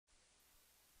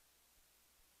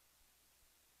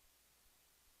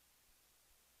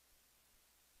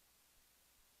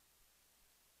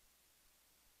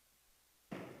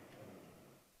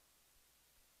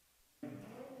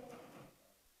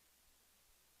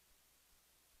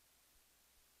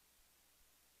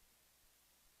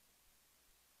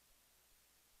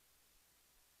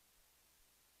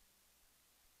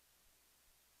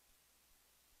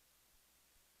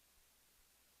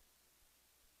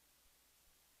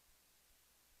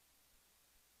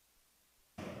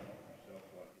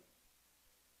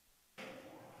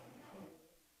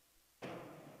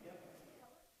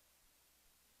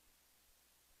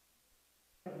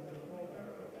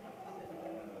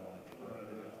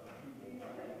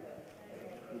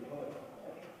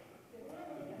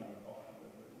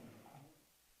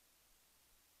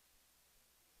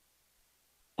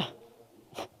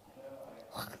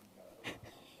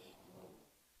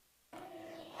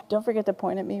Don't forget to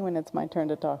point at me when it's my turn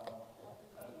to talk.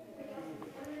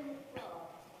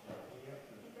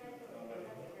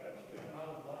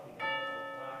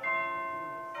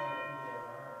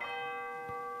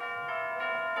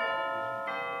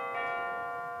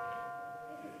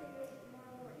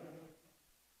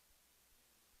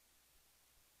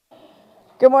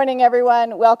 Good morning,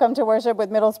 everyone. Welcome to worship with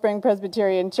Middle Spring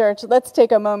Presbyterian Church. Let's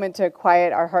take a moment to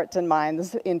quiet our hearts and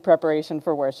minds in preparation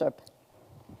for worship.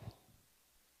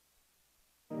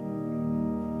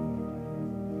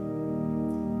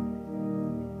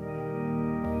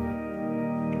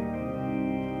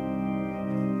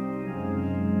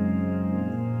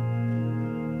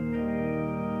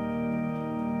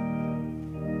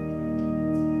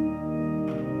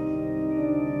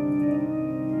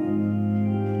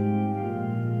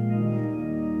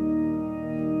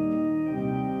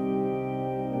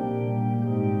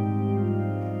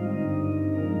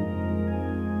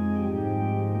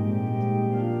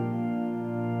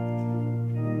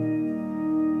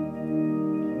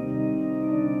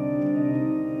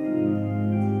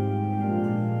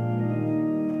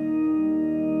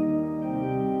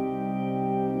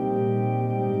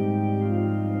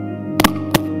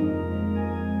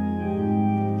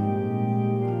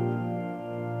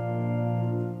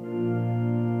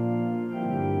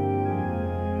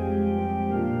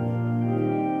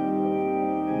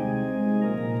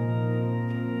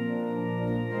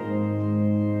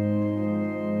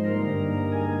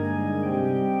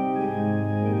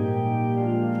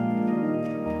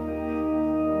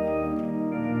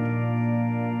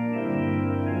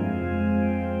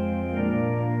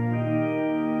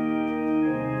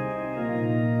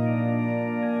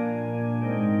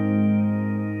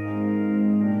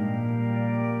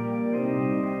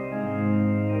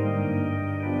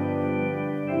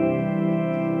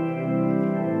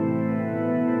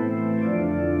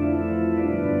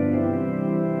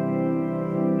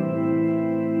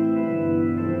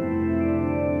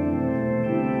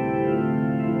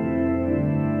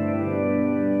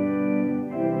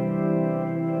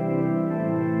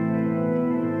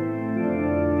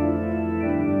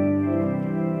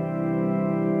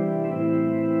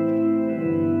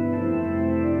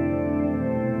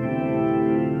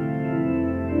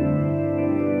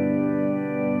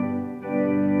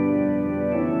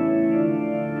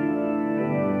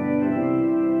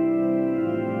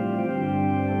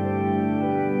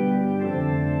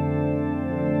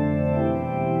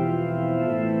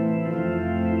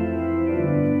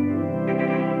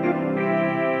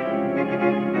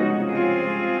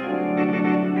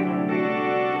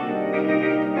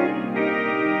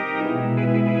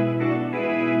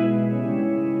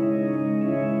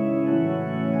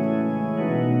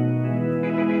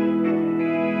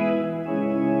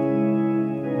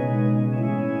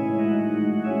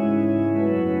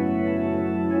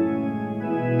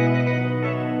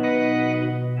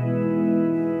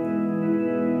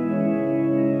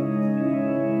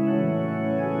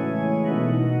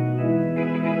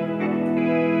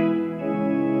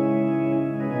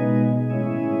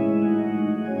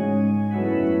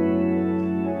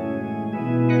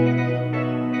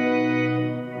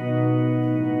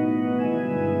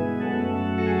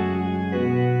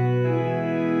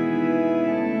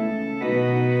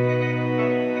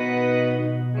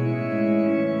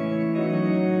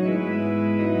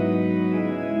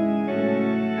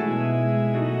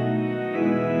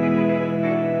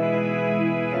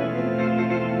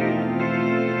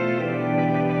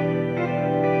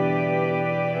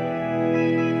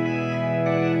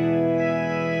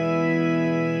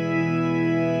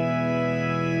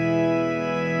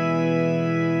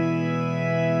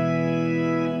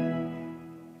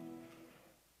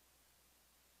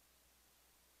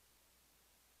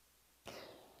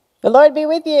 The Lord be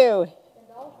with you. And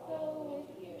also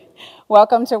with you.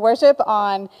 Welcome to worship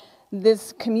on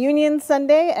this Communion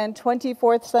Sunday and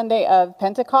 24th Sunday of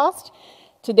Pentecost.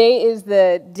 Today is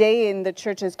the day in the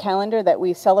church's calendar that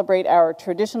we celebrate our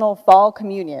traditional fall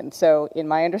communion. So in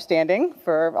my understanding,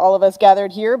 for all of us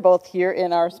gathered here, both here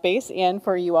in our space and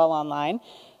for you all online,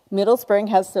 Middle Spring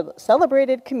has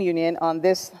celebrated communion on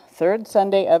this third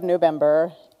Sunday of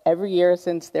November every year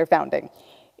since their founding.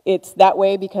 It's that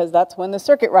way because that's when the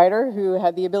circuit rider who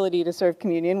had the ability to serve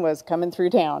communion was coming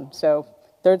through town. So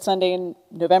third Sunday in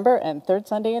November and third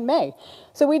Sunday in May.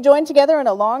 So we joined together in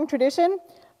a long tradition.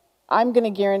 I'm going to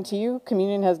guarantee you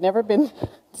communion has never been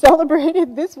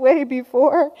celebrated this way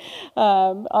before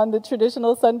on the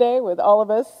traditional Sunday with all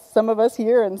of us, some of us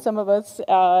here and some of us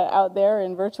out there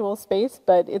in virtual space,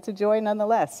 but it's a joy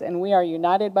nonetheless, and we are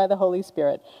united by the Holy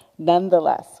Spirit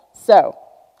nonetheless. So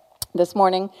this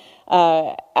morning,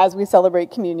 as we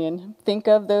celebrate communion, think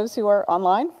of those who are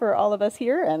online for all of us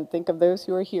here, and think of those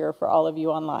who are here for all of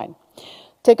you online.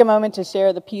 Take a moment to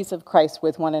share the peace of Christ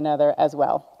with one another as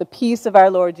well. The peace of our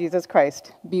Lord Jesus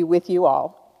Christ be with you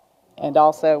all, and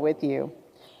also with you.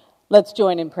 Let's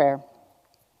join in prayer.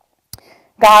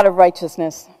 God of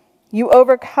righteousness, you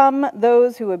overcome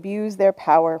those who abuse their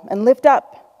power and lift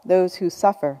up those who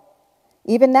suffer.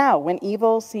 Even now, when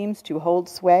evil seems to hold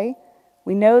sway,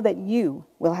 we know that you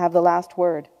will have the last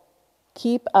word.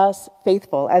 Keep us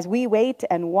faithful as we wait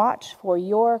and watch for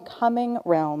your coming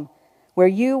realm, where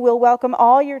you will welcome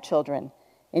all your children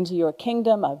into your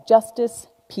kingdom of justice,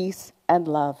 peace, and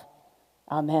love.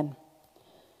 Amen.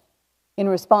 In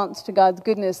response to God's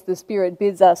goodness, the Spirit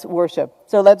bids us worship.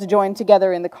 So let's join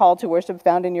together in the call to worship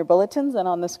found in your bulletins and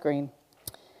on the screen.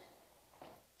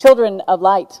 Children of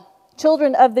light,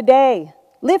 children of the day,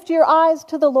 lift your eyes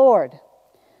to the Lord.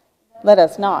 Let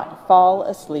us not fall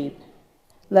asleep.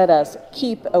 Let us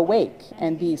keep awake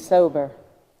and be sober.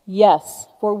 Yes,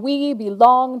 for we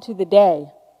belong to the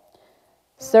day,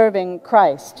 serving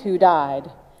Christ who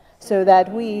died, so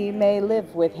that we may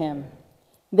live with him.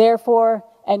 Therefore,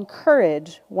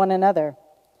 encourage one another.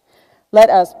 Let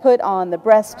us put on the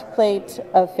breastplate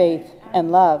of faith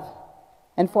and love,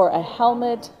 and for a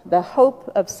helmet, the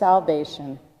hope of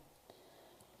salvation.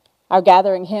 Our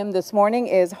gathering hymn this morning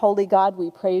is Holy God,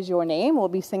 We Praise Your Name. We'll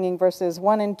be singing verses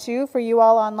 1 and 2 for you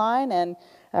all online,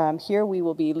 and here we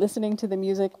will be listening to the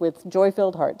music with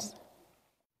joy-filled hearts.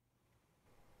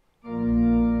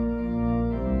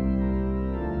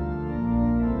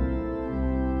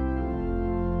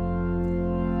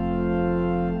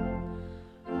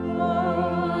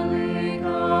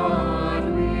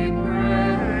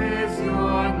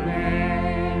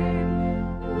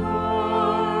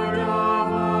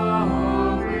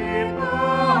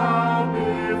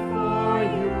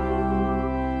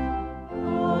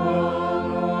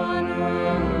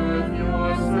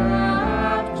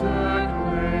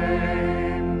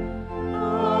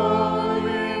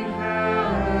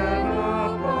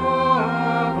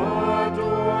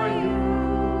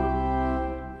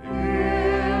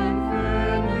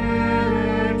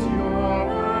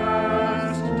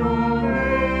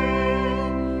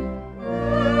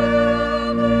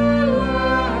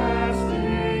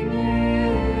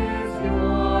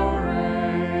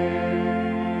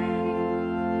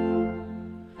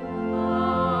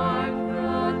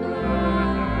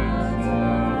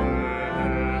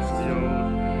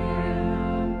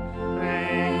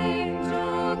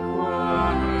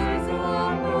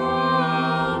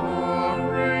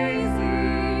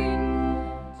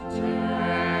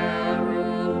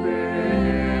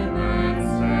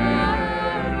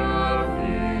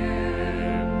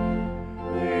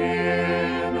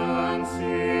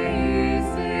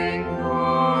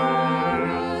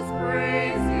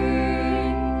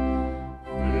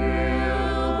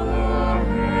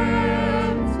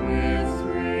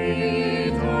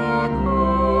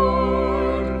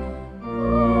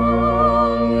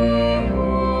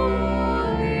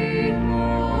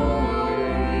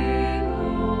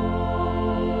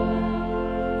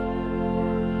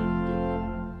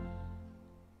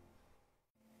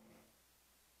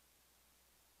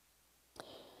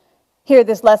 Hear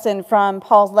this lesson from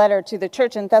Paul's letter to the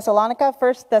church in Thessalonica,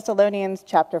 1 Thessalonians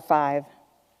chapter 5.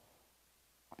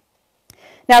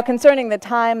 Now concerning the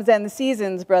times and the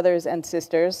seasons, brothers and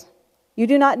sisters, you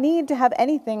do not need to have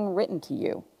anything written to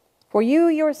you, for you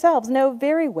yourselves know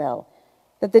very well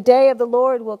that the day of the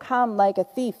Lord will come like a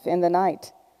thief in the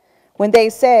night. When they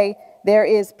say there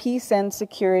is peace and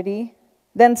security,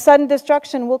 then sudden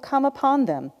destruction will come upon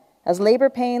them, as labor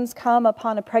pains come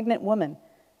upon a pregnant woman,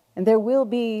 and there will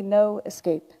be no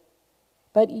escape.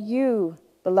 But you,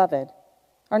 beloved,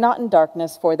 are not in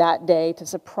darkness for that day to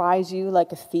surprise you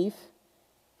like a thief.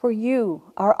 For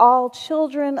you are all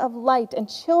children of light and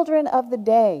children of the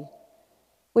day.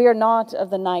 We are not of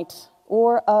the night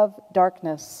or of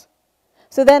darkness.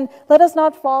 So then, let us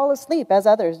not fall asleep as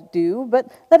others do, but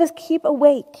let us keep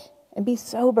awake and be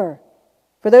sober.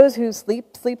 For those who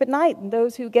sleep, sleep at night, and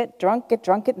those who get drunk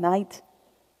at night.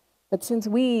 But since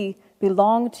we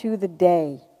belong to the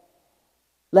day,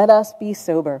 let us be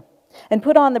sober and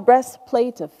put on the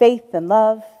breastplate of faith and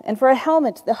love, and for a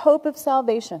helmet, the hope of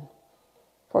salvation.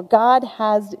 For God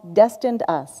has destined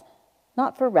us,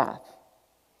 not for wrath,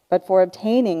 but for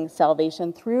obtaining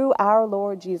salvation through our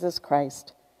Lord Jesus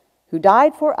Christ, who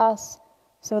died for us,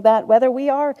 so that whether we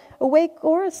are awake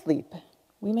or asleep,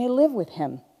 we may live with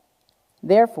him.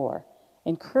 Therefore,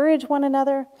 encourage one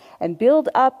another and build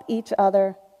up each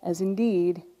other, as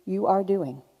indeed you are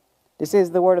doing. This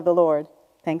is the word of the Lord.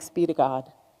 Thanks be to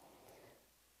God.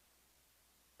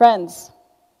 Friends,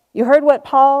 you heard what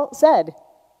Paul said.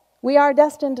 We are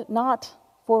destined not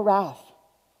for wrath,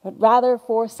 but rather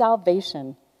for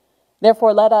salvation.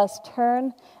 Therefore, let us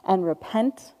turn and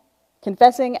repent,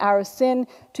 confessing our sin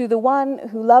to the one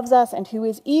who loves us and who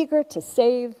is eager to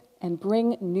save and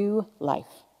bring new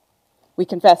life. We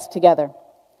confess together.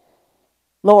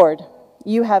 Lord,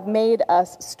 you have made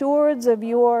us stewards of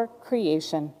your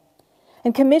creation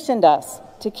and commissioned us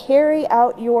to carry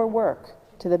out your work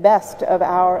to the best of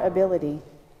our ability.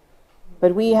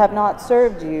 But we have not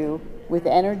served you with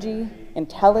energy,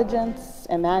 intelligence,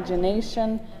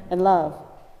 imagination, and love.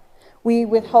 We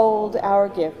withhold our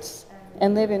gifts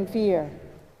and live in fear.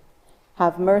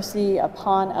 Have mercy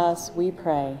upon us, we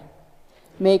pray.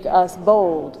 Make us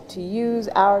bold to use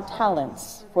our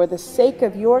talents for the sake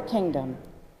of your kingdom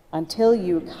until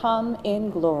you come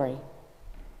in glory.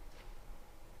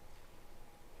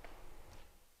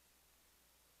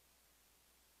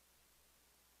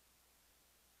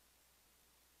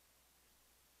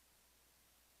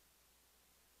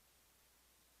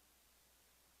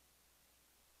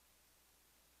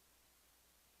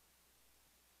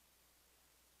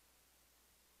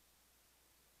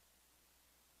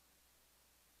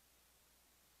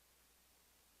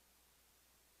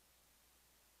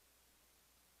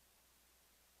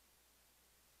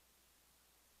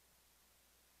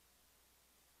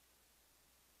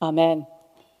 Amen.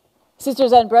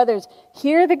 Sisters and brothers,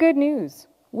 hear the good news.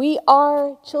 We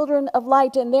are children of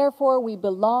light, and therefore we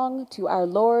belong to our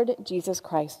Lord Jesus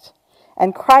Christ.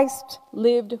 And Christ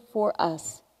lived for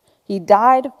us. He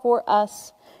died for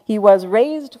us. He was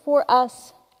raised for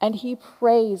us, and he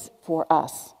prays for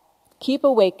us. Keep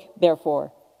awake,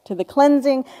 therefore, to the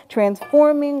cleansing,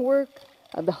 transforming work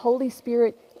of the Holy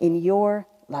Spirit in your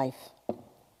life.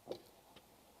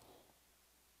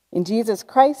 In Jesus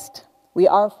Christ, we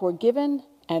are forgiven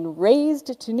and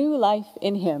raised to new life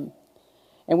in him.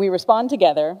 And we respond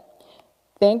together,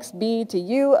 thanks be to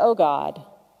you, O God,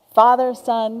 Father,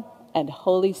 Son, and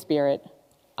Holy Spirit.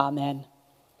 Amen.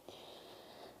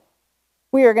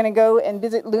 We are going to go and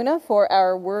visit Luna for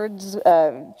our Words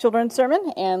Children's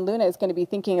Sermon, and Luna is going to be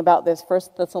thinking about this 1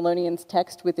 Thessalonians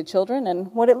text with the children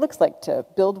and what it looks like to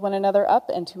build one another up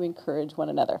and to encourage one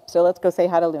another. So let's go say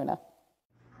hi to Luna.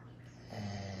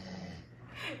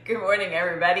 Good morning,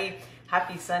 everybody.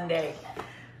 Happy Sunday.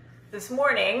 This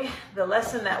morning, the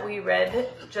lesson that we read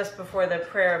just before the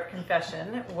prayer of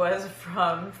confession was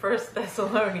from 1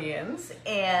 Thessalonians,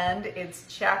 and it's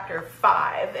chapter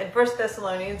 5. And 1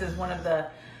 Thessalonians is one of the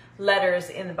letters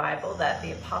in the Bible that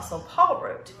the Apostle Paul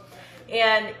wrote.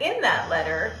 And in that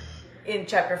letter, in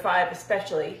chapter 5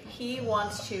 especially, he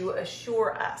wants to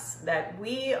assure us that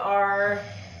we are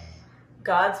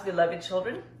God's beloved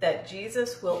children, that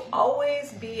Jesus will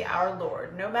always be our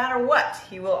Lord. No matter what,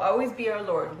 he will always be our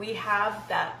Lord. We have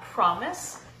that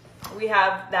promise. We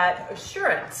have that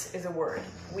assurance is a word.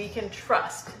 We can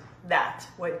trust that,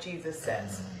 what Jesus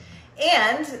says.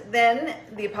 And then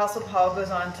the Apostle Paul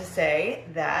goes on to say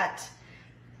that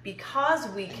because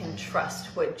we can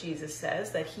trust what Jesus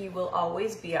says, that he will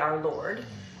always be our Lord,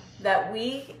 that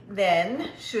we then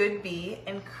should be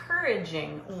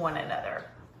encouraging one another.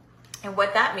 And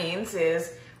what that means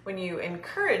is when you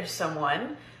encourage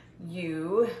someone,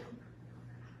 you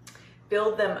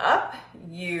build them up,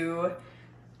 you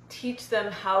teach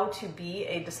them how to be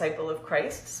a disciple of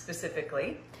Christ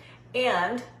specifically.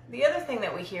 And the other thing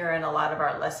that we hear in a lot of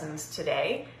our lessons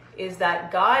today is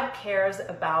that God cares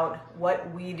about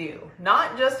what we do.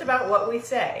 Not just about what we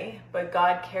say, but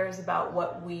God cares about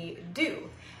what we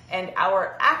do. And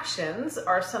our actions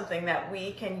are something that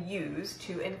we can use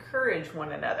to encourage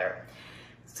one another.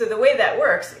 So the way that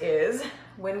works is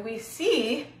when we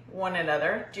see one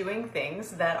another doing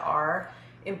things that are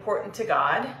important to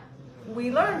God,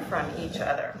 we learn from each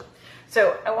other.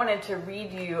 So I wanted to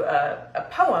read you a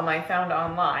poem I found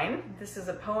online. This is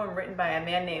a poem written by a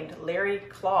man named Larry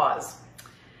Claus.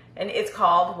 And it's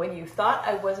called When You Thought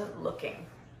I Wasn't Looking.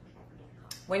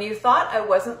 When you thought I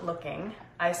wasn't looking,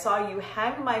 I saw you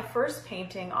hang my first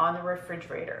painting on the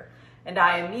refrigerator, and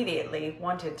I immediately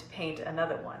wanted to paint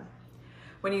another one.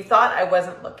 When you thought I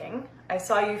wasn't looking, I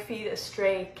saw you feed a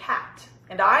stray cat,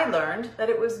 and I learned that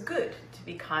it was good to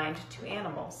be kind to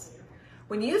animals.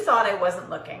 When you thought I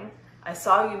wasn't looking, I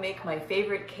saw you make my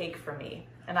favorite cake for me,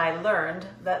 and I learned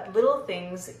that little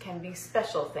things can be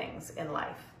special things in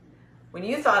life. When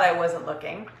you thought I wasn't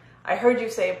looking, I heard you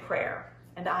say a prayer,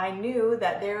 and I knew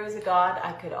that there is a God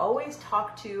I could always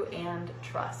talk to and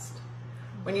trust.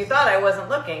 When you thought I wasn't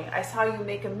looking, I saw you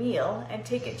make a meal and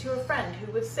take it to a friend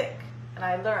who was sick, and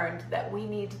I learned that we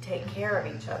need to take care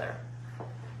of each other.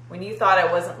 When you thought I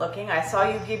wasn't looking, I saw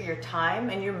you give your time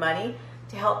and your money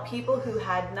to help people who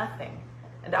had nothing.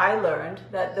 And I learned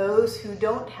that those who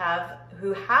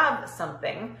have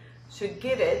something should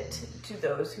give it to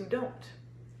those who don't.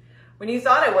 When you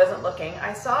thought I wasn't looking,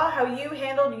 I saw how you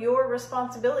handled your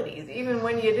responsibilities, even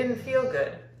when you didn't feel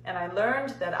good. And I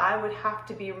learned that I would have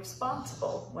to be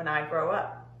responsible when I grow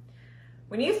up.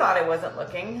 When you thought I wasn't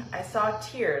looking, I saw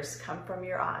tears come from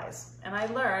your eyes. And I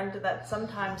learned that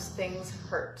sometimes things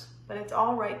hurt, but it's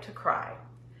all right to cry.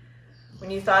 When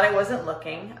you thought I wasn't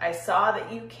looking, I saw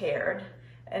that you cared,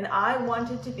 and I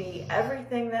wanted to be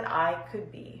everything that I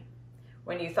could be.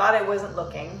 When you thought I wasn't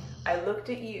looking, I looked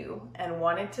at you and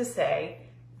wanted to say,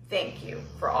 thank you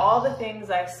for all the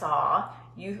things I saw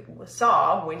you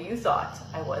saw when you thought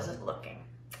I wasn't looking.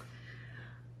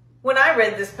 When I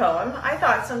read this poem, I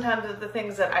thought sometimes of the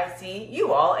things that I see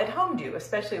you all at home do,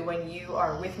 especially when you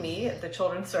are with me at the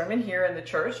children's sermon here in the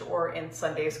church or in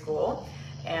Sunday school.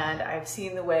 And I've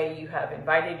seen the way you have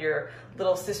invited your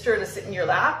little sister to sit in your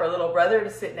lap or little brother to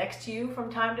sit next to you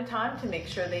from time to make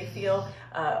sure they feel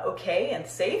okay and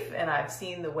safe. And I've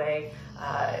seen the way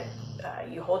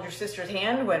you hold your sister's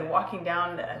hand when walking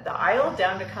down the aisle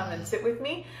down to come and sit with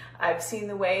me. I've seen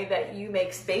the way that you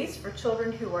make space for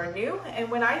children who are new.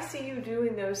 And when I see you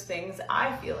doing those things,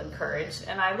 I feel encouraged.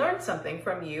 And I learned something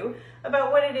from you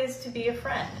about what it is to be a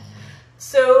friend.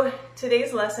 So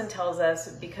today's lesson tells us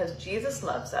because Jesus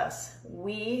loves us,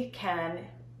 we can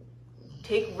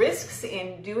take risks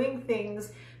in doing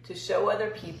things to show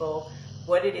other people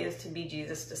what it is to be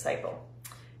Jesus' disciple.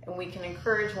 And we can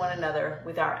encourage one another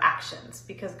with our actions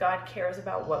because God cares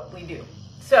about what we do.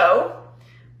 So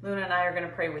Luna and I are going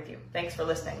to pray with you. Thanks for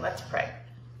listening. Let's pray.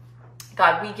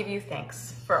 God, we give you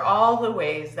thanks for all the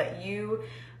ways that you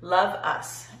love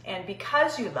us. And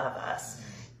because you love us,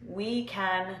 we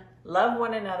can love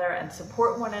one another and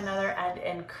support one another and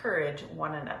encourage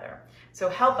one another. So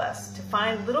help us to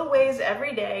find little ways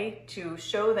every day to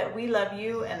show that we love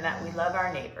you and that we love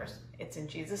our neighbors. It's in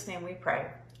Jesus' name we pray.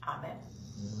 Amen.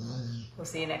 We'll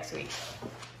see you next week.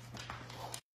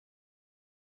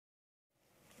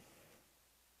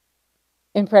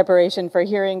 In preparation for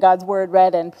hearing God's word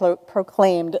read and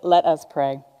proclaimed, let us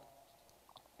pray.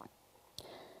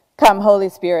 Come, Holy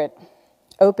Spirit,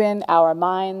 open our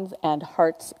minds and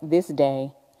hearts this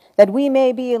day, that we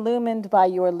may be illumined by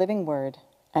your living word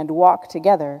and walk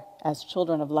together as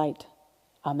children of light.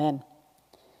 Amen.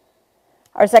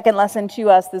 Our second lesson to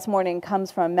us this morning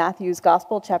comes from Matthew's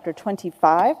Gospel, chapter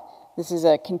 25. This is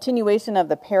a continuation of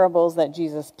the parables that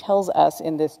Jesus tells us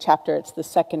in this chapter. It's the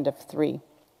second of 3.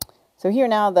 So here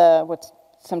now, what's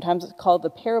sometimes called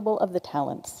the parable of the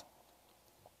talents.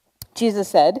 Jesus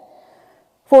said,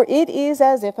 "For it is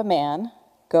as if a man,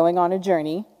 going on a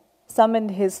journey,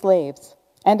 summoned his slaves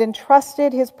and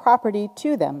entrusted his property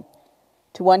to them.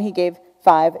 To one he gave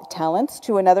 5 talents,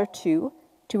 to another 2,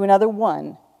 to another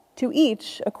 1, to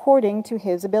each according to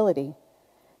his ability.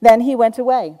 Then he went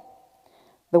away.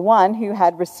 The one who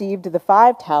had received the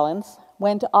 5 talents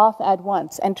went off at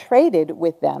once and traded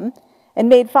with them and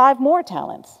made 5 more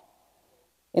talents.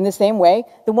 In the same way,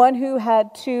 the one who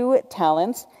had 2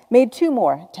 talents made 2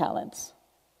 more talents.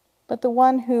 But the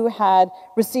one who had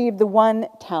received the 1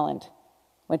 talent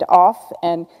went off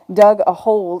and dug a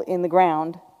hole in the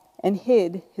ground and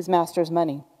hid his master's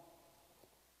money.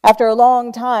 After a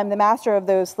long time, the master of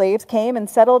those slaves came and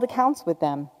settled accounts with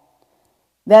them.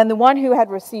 Then the one who had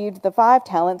received the 5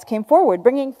 talents came forward,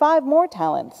 bringing 5 more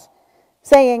talents,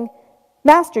 saying,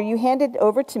 'Master, you handed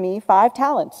over to me 5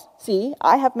 talents. See,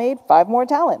 I have made 5 more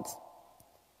talents.'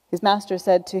 His master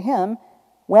said to him,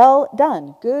 'Well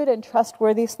done, good and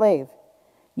trustworthy slave.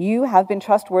 You have been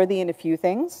trustworthy in a few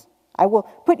things. I will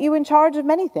put you in charge of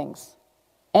many things.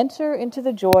 Enter into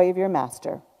the joy of your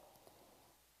master.'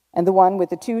 And the one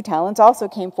with the 2 talents also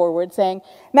came forward, saying,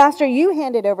 'Master, you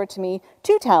handed over to me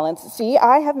 2 talents. See,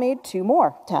 I have made 2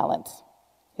 more talents.'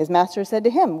 His master said to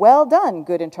him, 'Well done,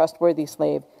 good and trustworthy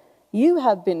slave. You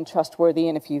have been trustworthy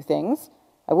in a few things.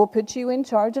 I will put you in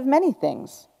charge of many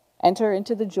things. Enter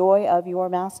into the joy of your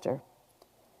master.'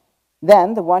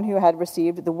 Then the one who had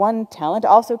received the 1 talent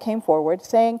also came forward,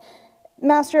 saying,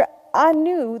 'Master, I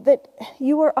knew that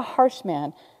you were a harsh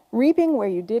man, reaping where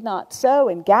you did not sow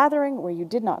and gathering where you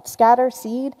did not scatter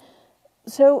seed.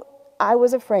 So I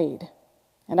was afraid,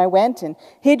 and I went and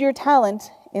hid your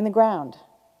talent in the ground.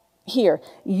 Here,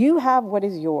 you have what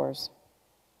is yours.'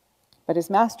 But his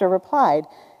master replied,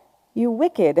 'You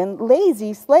wicked and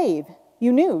lazy slave,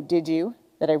 you knew, did you,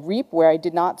 that I reap where I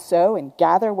did not sow and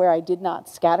gather where I did not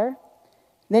scatter?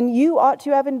 Then you ought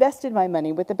to have invested my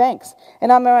money with the banks,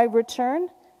 and on my return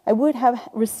I would have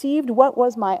received what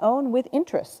was my own with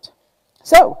interest.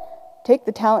 So take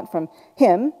the talent from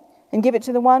him and give it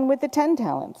to the one with the 10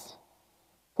 talents.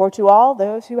 For to all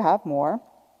those who have more,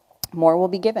 more will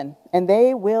be given, and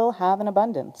they will have an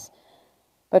abundance.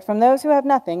 But from those who have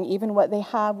nothing, even what they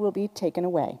have will be taken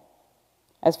away.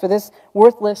 As for this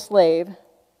worthless slave,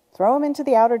 throw him into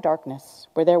the outer darkness,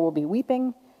 where there will be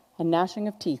weeping and gnashing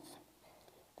of teeth.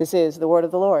 This is the word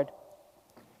of the Lord.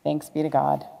 Thanks be to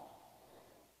God.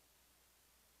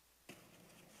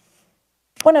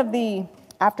 One of the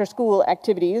after-school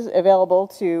activities available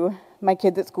to my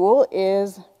kids at school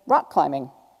is rock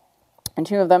climbing. And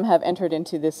 2 of them have entered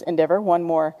into this endeavor. One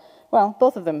more, well,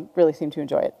 both of them really seem to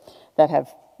enjoy it, that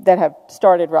have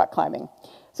started rock climbing.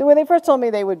 So when they first told me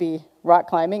they would be rock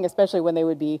climbing, especially when they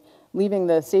would be leaving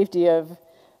the safety of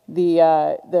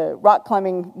the rock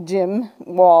climbing gym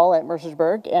wall at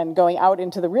Mercersburg and going out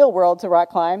into the real world to rock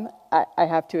climb, I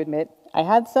have to admit I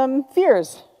had some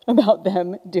fears about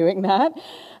them doing that.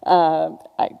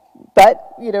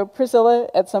 But Priscilla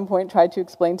at some point tried to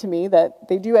explain to me that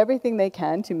they do everything they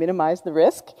can to minimize the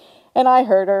risk. And I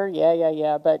heard her,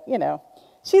 yeah, but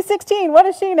she's 16, what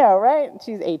does she know, right?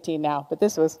 She's 18 now, but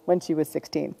this was when she was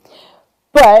 16.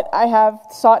 But I have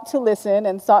sought to listen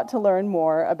and sought to learn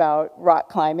more about rock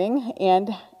climbing and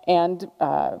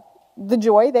the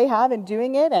joy they have in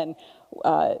doing it and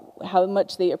how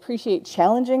much they appreciate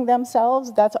challenging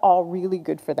themselves. That's all really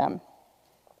good for them.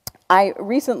 I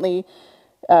recently,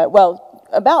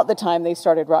 about the time they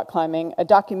started rock climbing, a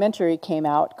documentary came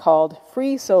out called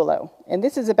Free Solo. And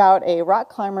this is about a rock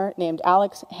climber named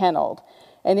Alex Hanold.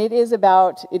 And it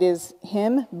is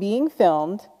him being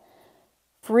filmed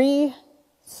free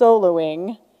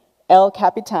soloing El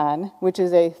Capitan, which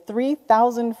is a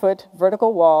 3,000-foot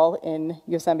vertical wall in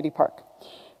Yosemite Park.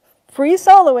 Free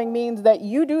soloing means that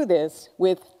you do this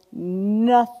with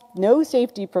no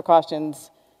safety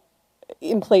precautions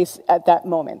in place at that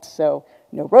moment. So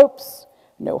no ropes,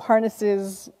 no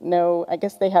harnesses, I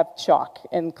guess they have chalk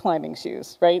and climbing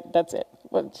shoes, right? That's it.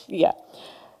 Yeah.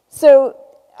 So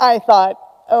I thought,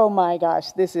 oh my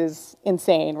gosh, this is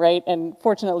insane, right? And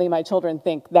fortunately, my children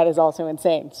think that is also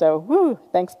insane. So,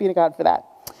 thanks be to God for that.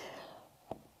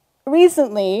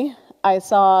 Recently, I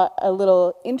saw a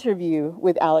little interview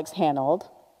with Alex Hanold,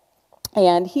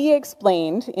 and he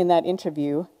explained in that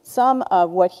interview some of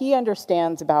what he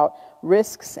understands about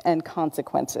risks and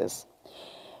consequences.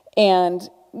 And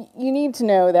you need to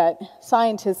know that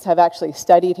scientists have actually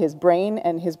studied his brain,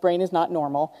 and his brain is not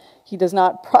normal. He does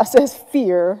not process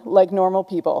fear like normal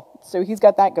people, so he's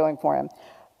got that going for him.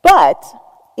 But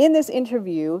in this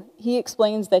interview, he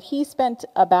explains that he spent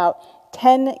about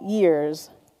 10 years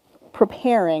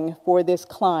preparing for this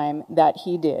climb that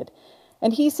he did.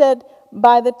 And he said,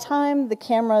 by the time the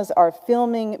cameras are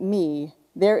filming me,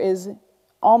 there is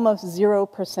almost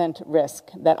 0% risk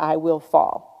that I will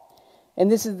fall. And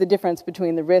this is the difference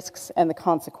between the risks and the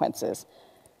consequences.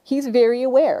 He's very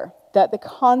aware that the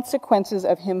consequences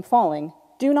of him falling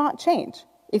do not change.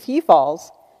 If he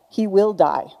falls, he will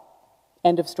die.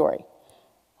 End of story.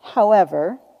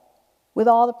 However, with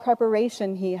all the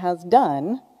preparation he has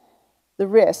done, the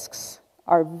risks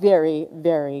are very,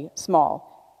 very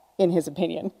small, in his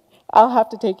opinion. I'll have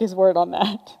to take his word on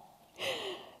that.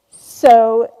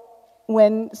 So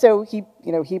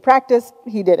he practiced,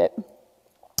 he did it.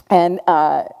 And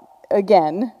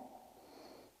again,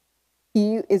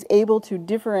 he is able to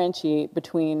differentiate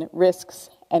between risks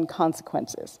and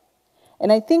consequences.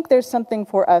 And I think there's something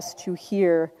for us to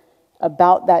hear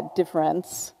about that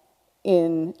difference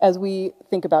as we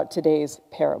think about today's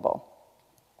parable.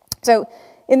 So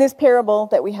in this parable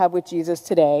that we have with Jesus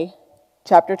today,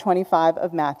 chapter 25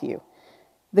 of Matthew,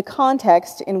 the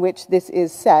context in which this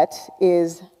is set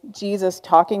is Jesus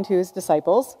talking to his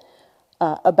disciples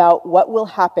about what will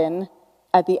happen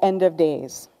at the end of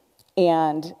days.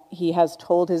 And he has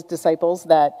told his disciples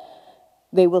that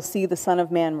they will see the Son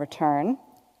of Man return,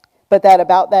 but that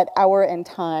about that hour and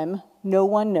time, no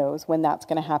one knows when that's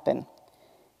going to happen.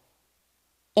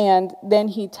 And then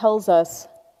he tells us,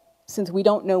 since we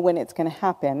don't know when it's going to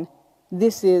happen,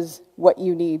 this is what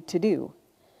you need to do.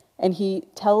 And he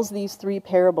tells these 3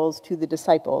 parables to the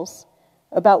disciples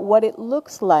about what it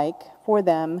looks like for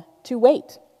them to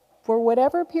wait for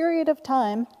whatever period of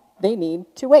time they need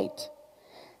to wait.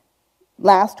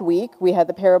 Last week, we had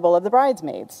the parable of the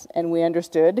bridesmaids, and we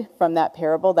understood from that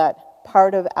parable that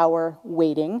part of our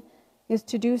waiting is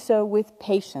to do so with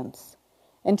patience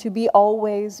and to be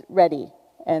always ready.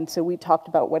 And so we talked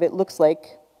about what it looks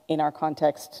like in our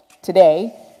context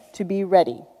today to be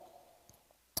ready.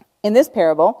 In this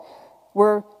parable,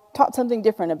 we're taught something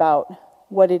different about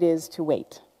what it is to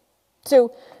wait.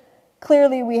 So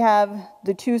clearly, we have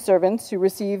the 2 servants who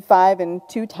received 5 and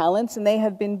 2 talents, and they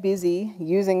have been busy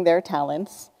using their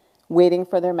talents, waiting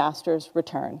for their master's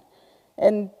return.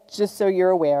 And just so you're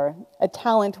aware, a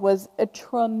talent was a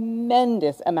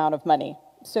tremendous amount of money.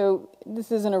 So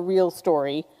this isn't a real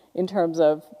story in terms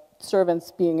of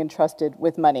servants being entrusted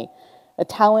with money. A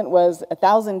talent was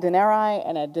 1,000 denarii,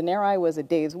 and a denarii was a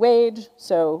day's wage.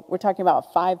 So we're talking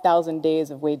about 5,000 days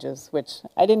of wages, which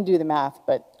I didn't do the math,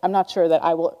 but I'm not sure that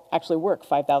I will actually work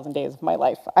 5,000 days of my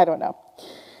life. I don't know.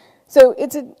 So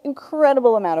it's an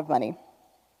incredible amount of money.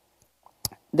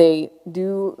 They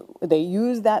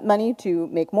use that money to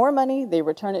make more money. They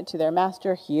return it to their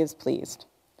master. He is pleased.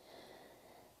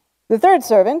 The third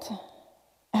servant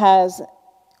has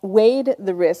weighed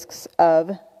the risks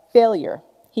of failure.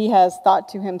 He has thought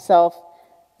to himself,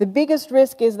 the biggest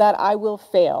risk is that I will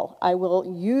fail. I will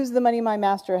use the money my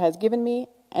master has given me,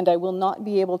 and I will not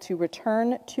be able to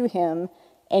return to him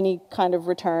any kind of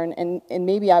return, and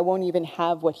maybe I won't even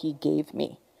have what he gave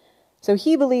me. So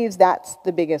he believes that's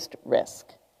the biggest risk.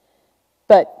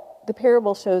 But the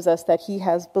parable shows us that he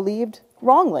has believed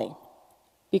wrongly,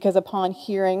 because upon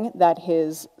hearing that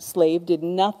his slave did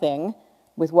nothing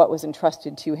with what was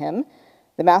entrusted to him,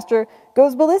 the master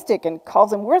goes ballistic and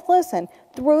calls him worthless and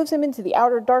throws him into the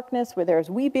outer darkness where there's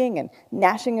weeping and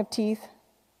gnashing of teeth.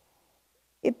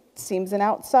 It seems an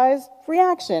outsized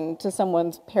reaction to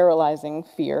someone's paralyzing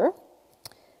fear.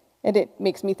 And it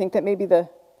makes me think that maybe the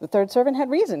third servant had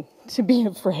reason to be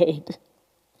afraid.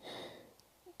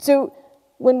 So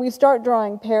when we start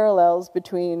drawing parallels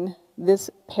between this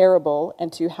parable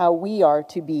and to how we are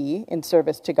to be in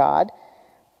service to God,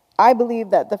 I believe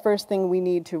that the first thing we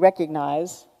need to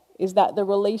recognize is that the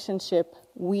relationship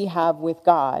we have with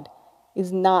God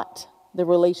is not the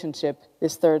relationship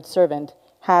this third servant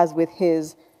has with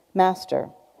his master.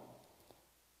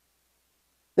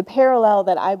 The parallel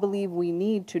that I believe we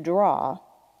need to draw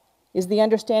is the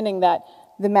understanding that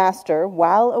the master,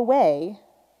 while away,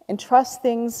 entrusts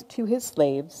things to his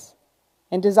slaves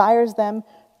and desires them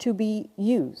to be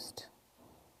used.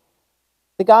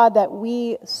 The God that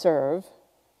we serve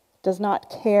does not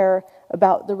care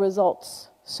about the results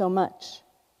so much.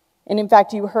 And in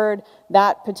fact, you heard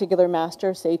that particular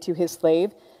master say to his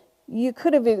slave, you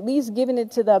could have at least given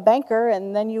it to the banker,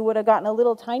 and then you would have gotten a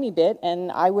little tiny bit,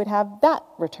 and I would have that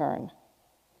return.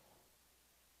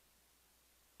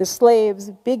 The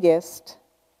slave's biggest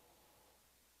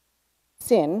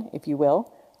sin, if you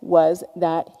will, was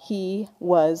that he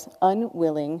was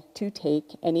unwilling to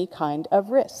take any kind of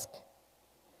risk.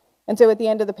 And so at the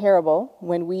end of the parable,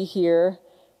 when we hear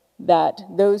that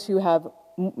those who have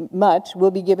much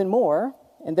will be given more,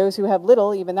 and those who have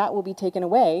little, even that will be taken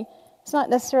away, it's not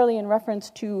necessarily in reference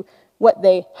to what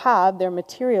they have, their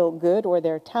material good or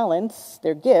their talents,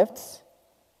 their gifts.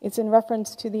 It's in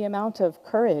reference to the amount of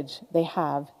courage they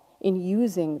have in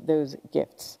using those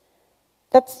gifts.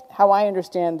 That's how I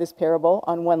understand this parable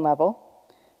on one level.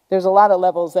 There's a lot of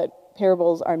levels that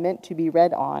parables are meant to be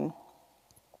read on.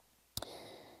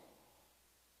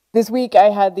 This week,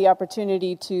 I had the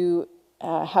opportunity to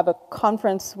have a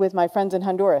conference with my friends in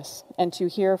Honduras and to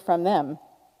hear from them.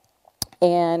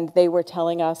 And they were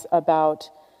telling us about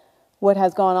what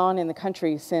has gone on in the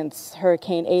country since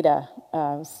Hurricane Eta.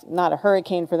 Not a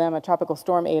hurricane for them, a tropical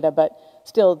storm Eta, but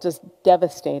still just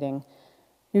devastating.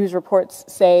 News reports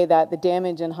say that the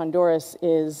damage in Honduras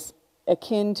is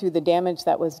akin to the damage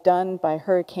that was done by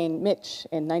Hurricane Mitch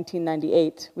in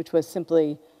 1998, which was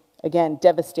simply, again,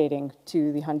 devastating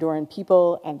to the Honduran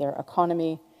people and their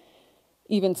economy.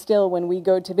 Even still, when we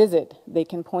go to visit, they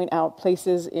can point out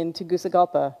places in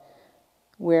Tegucigalpa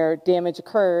where damage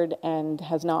occurred and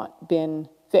has not been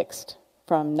fixed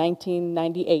from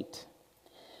 1998.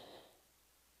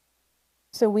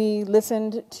 So we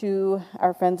listened to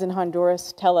our friends in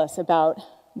Honduras tell us about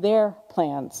their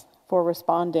plans for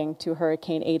responding to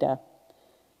Hurricane Eta.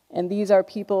 And these are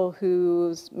people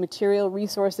whose material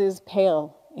resources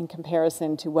pale in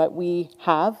comparison to what we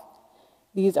have.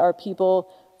 These are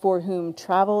people for whom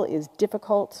travel is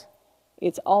difficult.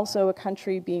 It's also a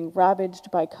country being ravaged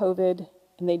by COVID,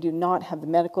 and they do not have the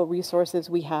medical resources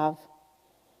we have.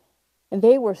 And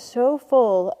they were so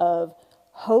full of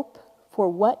hope for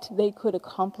what they could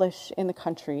accomplish in the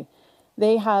country.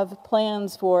 They have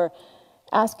plans for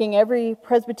asking every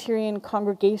Presbyterian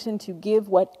congregation to give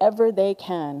whatever they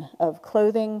can of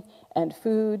clothing and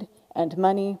food and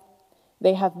money.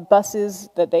 They have buses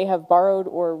that they have borrowed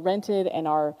or rented and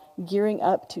are gearing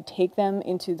up to take them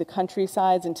into the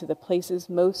countrysides, into the places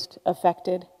most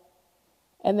affected.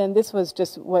 And then this was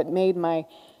just what made my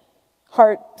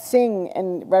heart sing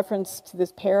in reference to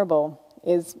this parable,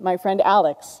 is my friend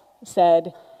Alex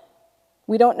said,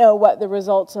 we don't know what the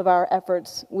results of our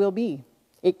efforts will be.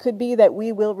 It could be that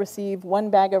we will receive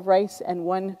 1 bag of rice and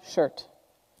 1 shirt.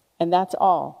 and that's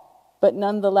all. But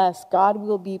nonetheless, God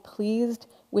will be pleased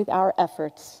with our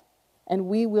efforts, and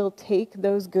we will take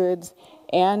those goods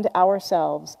and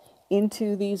ourselves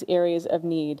into these areas of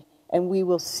need, and we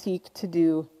will seek to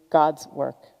do God's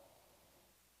work.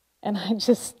 And I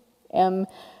just am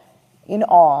in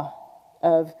awe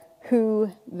of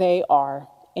who they are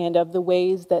and of the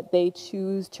ways that they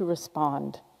choose to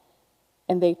respond.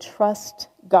 And they trust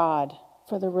God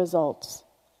for the results.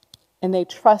 And they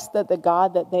trust that the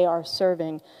God that they are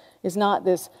serving is not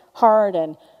this hard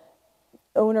and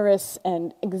onerous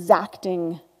and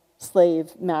exacting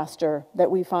slave master that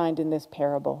we find in this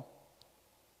parable,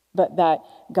 but that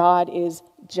God is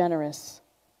generous,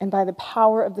 and by the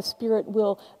power of the Spirit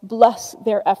will bless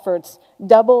their efforts,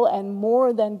 double and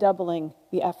more than doubling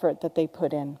the effort that they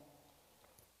put in.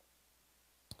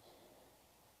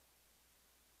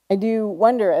 I do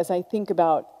wonder, as I think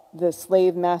about the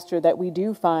slave master that we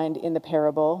do find in the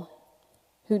parable,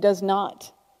 who does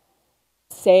not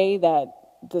say that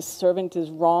the servant is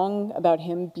wrong about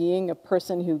him being a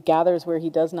person who gathers where he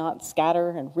does not scatter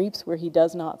and reaps where he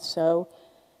does not sow.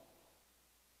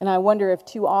 And I wonder if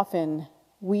too often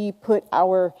we put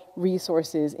our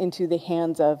resources into the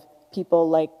hands of people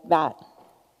like that.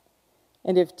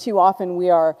 And if too often we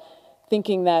are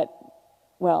thinking that,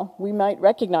 well, we might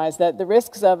recognize that the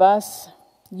risks of us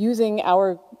using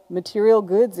our material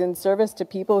goods in service to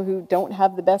people who don't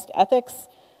have the best ethics,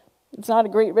 it's not a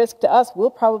great risk to us. We'll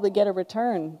probably get a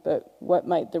return, but what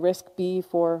might the risk be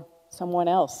for someone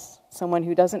else, someone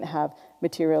who doesn't have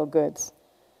material goods?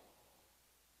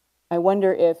 I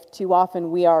wonder if too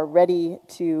often we are ready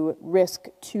to risk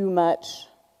too much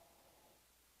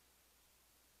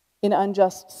in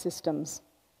unjust systems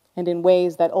and in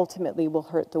ways that ultimately will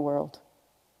hurt the world.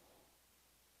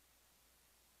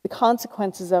 The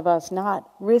consequences of us not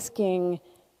risking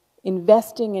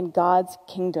investing in God's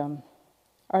kingdom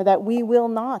are that we will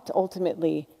not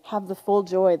ultimately have the full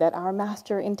joy that our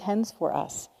Master intends for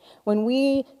us. When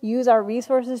we use our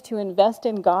resources to invest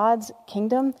in God's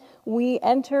kingdom, we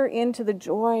enter into the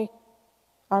joy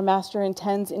our Master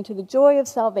intends, into the joy of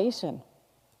salvation.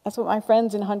 That's what my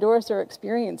friends in Honduras are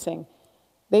experiencing.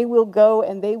 They will go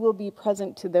and they will be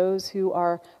present to those who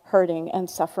are hurting and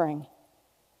suffering.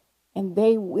 And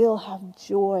they will have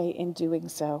joy in doing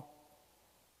so.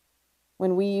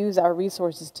 When we use our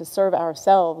resources to serve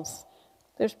ourselves,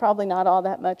 there's probably not all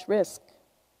that much risk.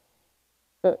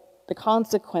 But the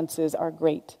consequences are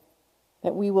great,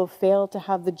 that we will fail to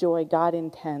have the joy God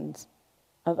intends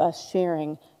of us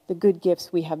sharing the good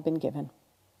gifts we have been given.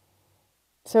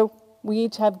 So we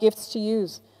each have gifts to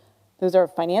use. Those are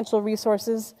financial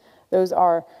resources. Those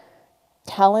are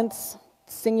talents,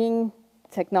 singing,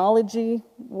 technology,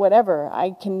 whatever.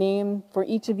 I can name for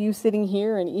each of you sitting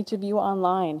here and each of you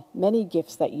online many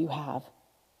gifts that you have.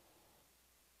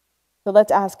 So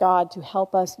let's ask God to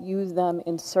help us use them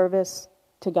in service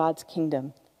to God's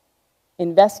kingdom,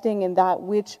 investing in that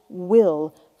which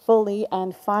will fully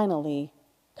and finally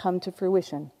come to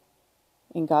fruition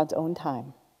in God's own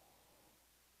time.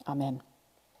 Amen.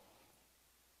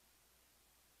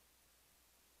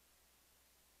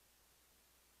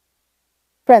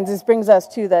 Friends, this brings us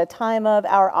to the time of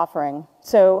our offering.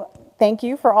 So thank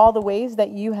you for all the ways that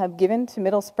you have given to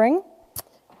Middle Spring.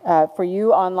 For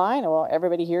you online, well,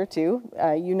 everybody here too,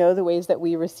 you know the ways that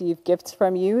we receive gifts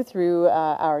from you through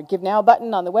our Give Now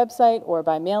button on the website, or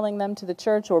by mailing them to the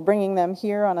church, or bringing them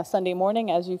here on a Sunday morning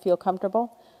as you feel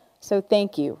comfortable. So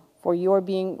thank you for your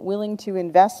being willing to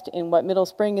invest in what Middle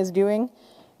Spring is doing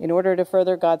in order to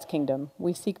further God's kingdom.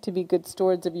 We seek to be good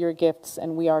stewards of your gifts,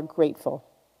 and we are grateful.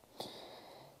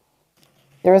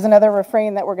 There is another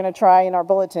refrain that we're going to try in our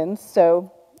bulletins.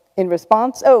 So in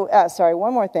response,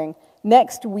 one more thing.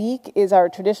 Next week is our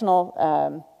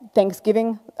traditional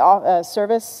Thanksgiving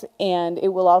service, and it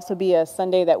will also be a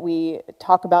Sunday that we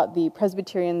talk about the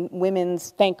Presbyterian Women's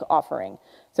Thank Offering.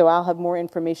 So I'll have more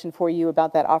information for you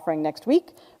about that offering next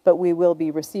week, but we will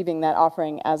be receiving that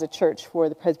offering as a church for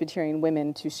the Presbyterian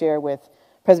women to share with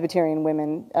Presbyterian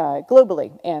women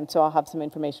globally. And so I'll have some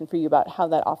information for you about how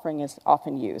that offering is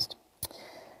often used.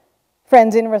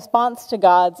 Friends, in response to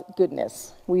God's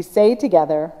goodness, we say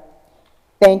together,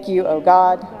 "Thank you, O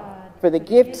God, for the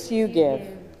gifts you give.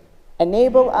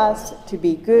 Enable us to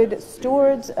be good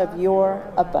stewards of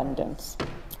your abundance."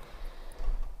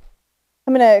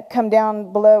 I'm going to come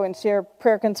down below and share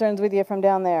prayer concerns with you from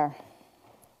down there.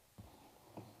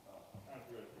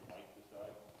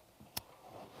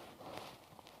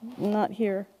 Not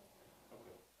here.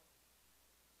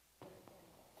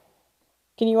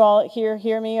 Can you all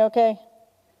hear me okay?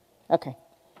 Okay.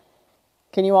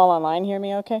 Can you all online hear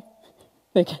me okay?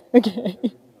 Okay.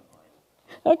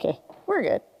 Okay, we're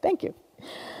good. Thank you.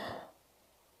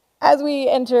 As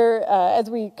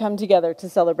we come together to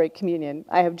celebrate communion,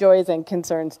 I have joys and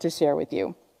concerns to share with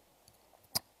you.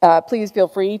 Please feel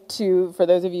free to, for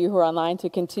those of you who are online, to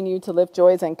continue to lift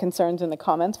joys and concerns in the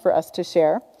comments for us to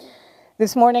share.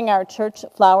 This morning, our church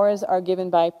flowers are given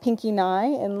by Pinky Nye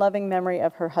in loving memory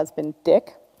of her husband,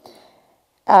 Dick.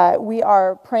 We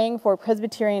are praying for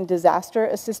Presbyterian disaster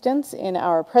assistance in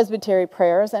our presbytery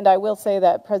prayers, and I will say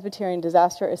that Presbyterian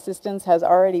disaster assistance has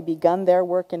already begun their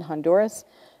work in Honduras.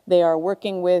 They are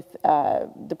working with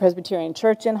the Presbyterian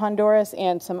Church in Honduras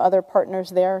and some other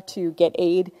partners there to get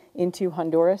aid into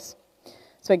Honduras.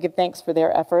 So I give thanks for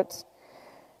their efforts.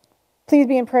 Please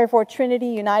be in prayer for Trinity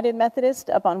United Methodist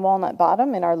up on Walnut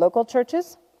Bottom in our local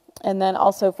churches. And then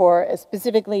also for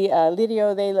specifically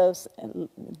Lirio de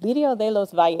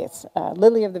los Valles,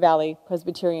 Lily of the Valley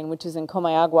Presbyterian, which is in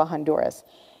Comayagua, Honduras.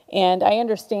 And I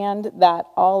understand that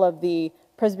all of the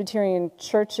Presbyterian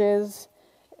churches,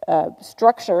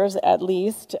 structures at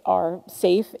least, are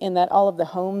safe in that all of the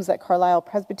homes that Carlisle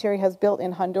Presbytery has built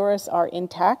in Honduras are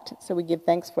intact. So we give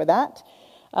thanks for that.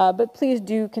 But please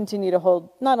do continue to hold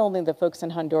not only the folks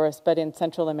in Honduras, but in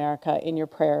Central America in your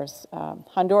prayers.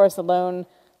 Honduras alone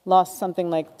lost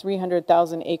something like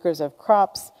 300,000 acres of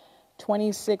crops,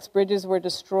 26 bridges were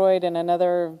destroyed, and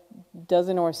another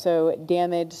dozen or so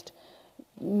damaged.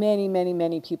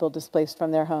 Many people displaced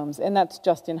from their homes, and that's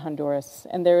just in Honduras.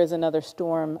 And there is another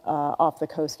storm off the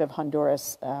coast of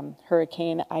Honduras.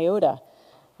 Hurricane Iota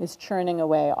is churning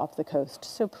away off the coast.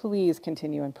 So please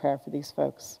continue in prayer for these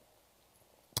folks.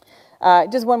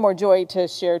 Just one more joy to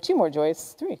share, two more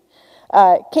joys, three.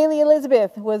 Kaylee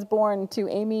Elizabeth was born to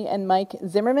Amy and Mike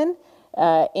Zimmerman,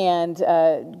 and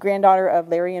granddaughter of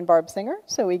Larry and Barb Singer.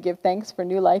 So we give thanks for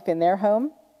new life in their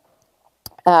home.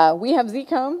 We have Zeke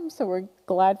home, so we're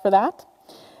glad for that.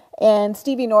 And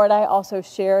Stevie Nordai also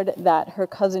shared that her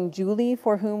cousin Julie,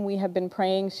 for whom we have been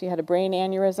praying, she had a brain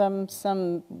aneurysm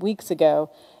some weeks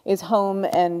ago, is home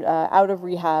and out of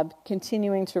rehab,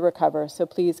 continuing to recover. So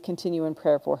please continue in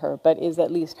prayer for her, but is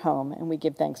at least home, and we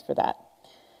give thanks for that.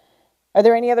 Are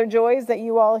there any other joys that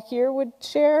you all here would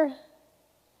share?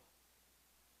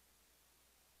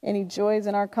 Any joys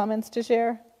in our comments to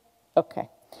share? Okay.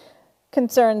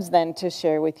 Concerns then to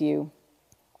share with you.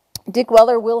 Dick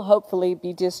Weller will hopefully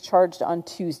be discharged on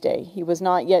Tuesday. He was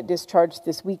not yet discharged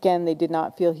this weekend. They did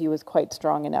not feel he was quite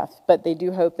strong enough, but they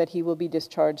do hope that he will be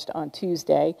discharged on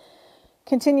Tuesday.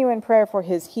 Continue in prayer for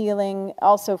his healing.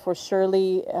 Also for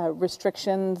Shirley,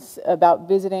 restrictions about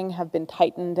visiting have been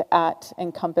tightened at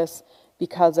Encompass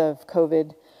because of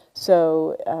COVID.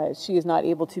 So she is not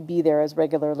able to be there as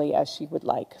regularly as she would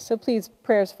like. So please,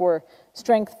 prayers for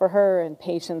strength for her and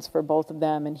patience for both of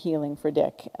them and healing for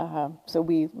Dick. So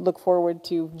we look forward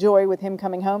to joy with him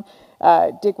coming home.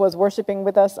 Dick was worshiping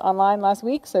with us online last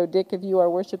week. So Dick, if you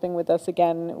are worshiping with us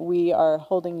again, we are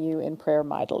holding you in prayer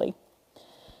mightily.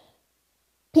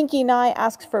 Pinky Nye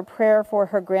asks for prayer for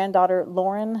her granddaughter,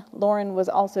 Lauren. Lauren was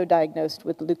also diagnosed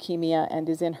with leukemia and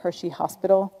is in Hershey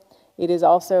Hospital. It is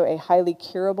also a highly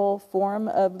curable form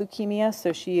of leukemia,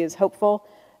 so she is hopeful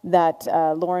that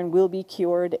Lauren will be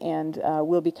cured and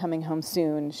will be coming home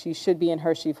soon. She should be in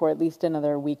Hershey for at least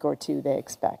another week or two, they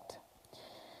expect.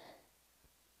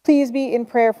 Please be in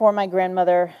prayer for my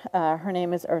grandmother. Her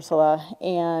name is Ursula,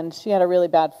 and she had a really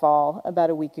bad fall about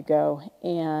a week ago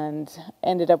and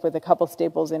ended up with a couple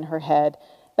staples in her head.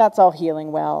 That's all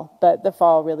healing well, but the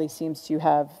fall really seems to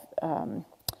have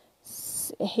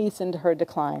hastened her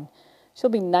decline. She'll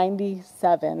be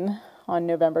 97 on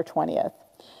November 20th.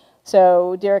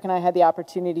 So Derek and I had the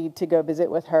opportunity to go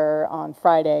visit with her on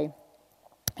Friday.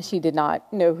 She did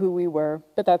not know who we were,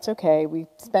 but that's okay. We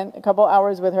spent a couple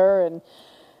hours with her and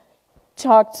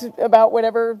talked about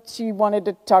whatever she wanted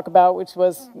to talk about, which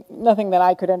was nothing that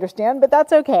I could understand, but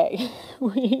that's okay.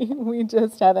 We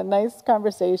just had a nice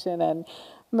conversation, and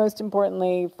most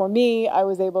importantly for me, I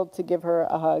was able to give her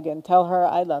a hug and tell her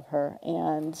I love her.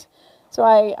 And so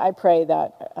I pray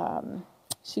that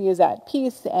she is at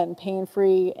peace and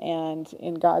pain-free, and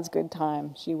in God's good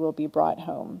time, she will be brought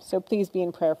home. So please be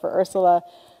in prayer for Ursula,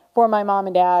 for my mom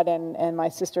and dad, and my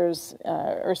sisters,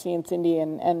 Ursi and Cindy,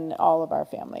 and all of our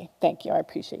family. Thank you. I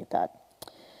appreciate that.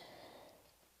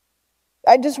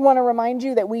 I just want to remind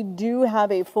you that we do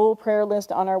have a full prayer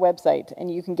list on our website, and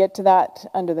you can get to that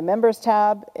under the Members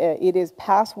tab. It is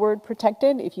password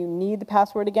protected. If you need the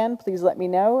password again, please let me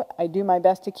know. I do my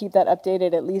best to keep that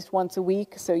updated at least once a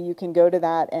week, so you can go to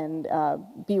that and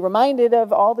be reminded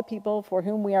of all the people for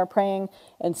whom we are praying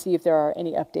and see if there are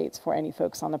any updates for any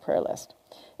folks on the prayer list.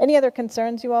 Any other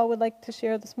concerns you all would like to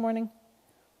share this morning?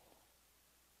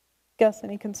 Gus,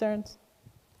 any concerns?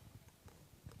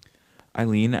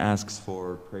 Eileen asks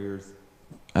for prayers.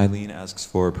 Eileen asks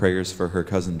for prayers for her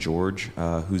cousin George,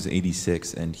 who's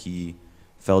 86, and he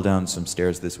fell down some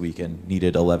stairs this week and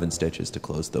needed 11 stitches to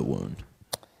close the wound.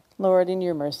 Lord, in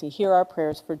your mercy, hear our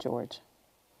prayers for George.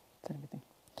 That's everything.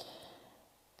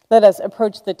 Let us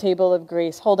approach the table of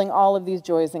grace, holding all of these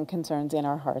joys and concerns in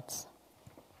our hearts.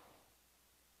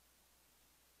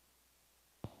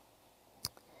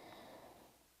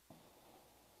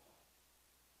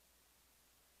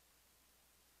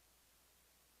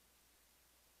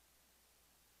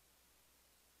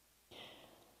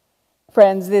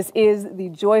 Friends, this is the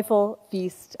joyful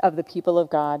feast of the people of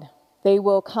God. They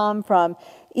will come from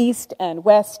east and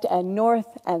west and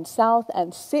north and south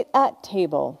and sit at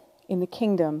table in the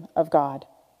kingdom of God.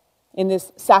 In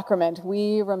this sacrament,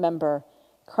 we remember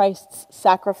Christ's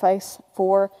sacrifice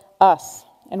for us,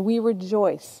 and we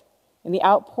rejoice in the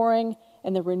outpouring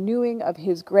and the renewing of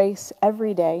his grace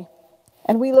every day.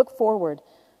 And we look forward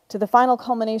to the final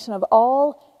culmination of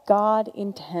all God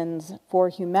intends for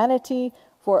humanity,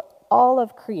 for all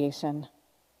of creation,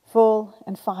 full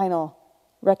and final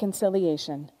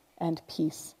reconciliation and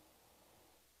peace.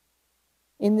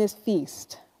 In this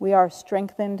feast, we are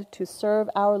strengthened to serve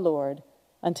our Lord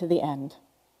unto the end.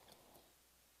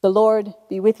 The Lord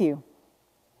be with you,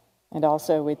 and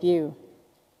also with you.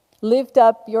 Lift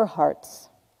up your hearts.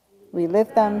 We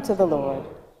lift them to the Lord.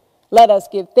 Let us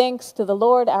give thanks to the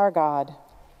Lord our God.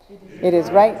 It is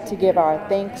right to give our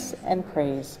thanks and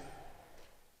praise.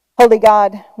 Holy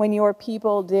God, when your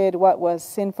people did what was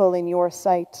sinful in your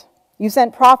sight, you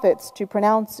sent prophets to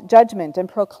pronounce judgment and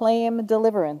proclaim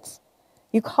deliverance.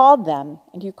 You called them,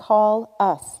 and you call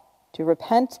us to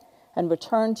repent and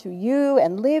return to you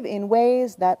and live in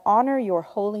ways that honor your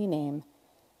holy name.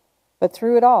 But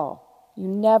through it all, you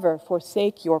never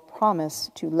forsake your promise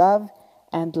to love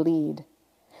and lead.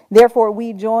 Therefore,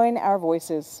 we join our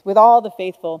voices with all the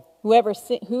faithful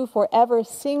who forever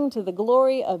sing to the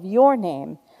glory of your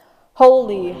name.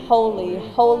 Holy, holy,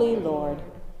 holy Lord,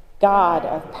 God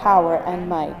of power and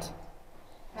might.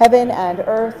 Heaven and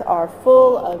earth are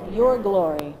full of your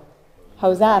glory.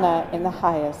 Hosanna in the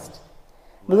highest.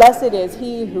 Blessed is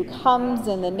he who comes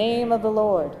in the name of the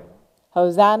Lord.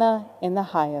 Hosanna in the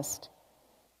highest.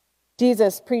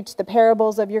 Jesus preached the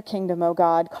parables of your kingdom, O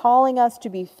God, calling us to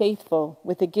be faithful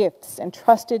with the gifts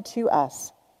entrusted to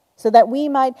us, so that we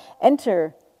might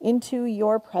enter into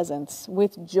your presence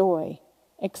with joy,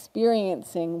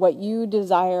 experiencing what you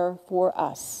desire for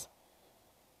us.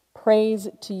 Praise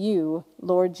to you,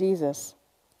 Lord Jesus.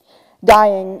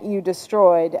 Dying, you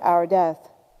destroyed our death.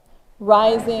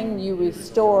 Rising, you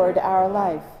restored our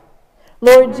life.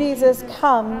 Lord Jesus,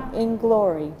 come in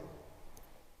glory.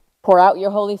 Pour out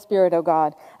your Holy Spirit, O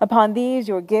God, upon these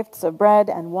your gifts of bread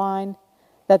and wine,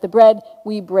 that the bread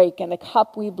we break and the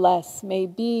cup we bless may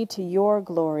be to your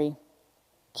glory.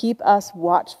 Keep us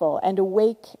watchful and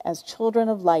awake as children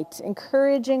of light,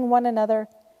 encouraging one another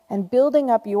and building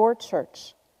up your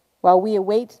church, while we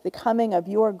await the coming of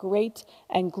your great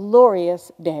and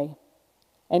glorious day.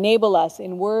 Enable us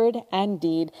in word and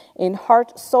deed, in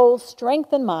heart, soul,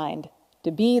 strength, and mind,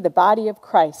 to be the body of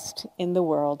Christ in the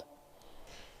world.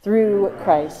 Through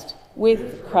Christ,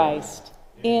 with Christ,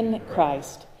 in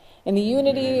Christ, in the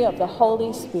unity of the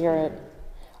Holy Spirit,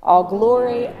 all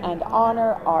glory and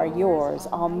honor are yours,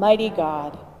 Almighty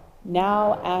God,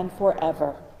 now and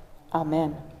forever.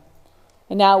 Amen.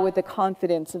 And now, with the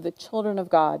confidence of the children of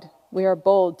God, we are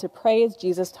bold to pray as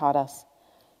Jesus taught us.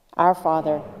 Our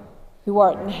Father, who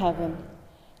art in heaven,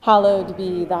 hallowed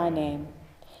be thy name.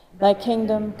 Thy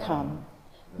kingdom come,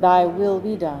 thy will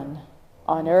be done,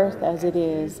 on earth as it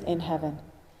is in heaven.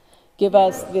 Give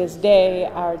us this day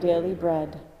our daily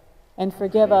bread, and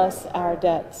forgive us our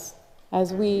debts,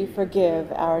 as we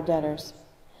forgive our debtors.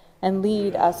 And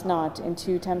lead us not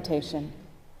into temptation,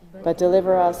 but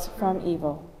deliver us from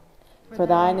evil. For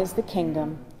thine is the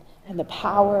kingdom, and the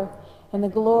power, and the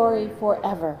glory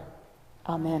forever.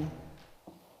 Amen.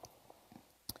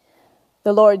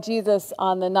 The Lord Jesus,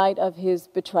 on the night of his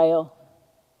betrayal,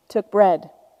 took bread,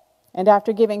 and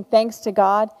after giving thanks to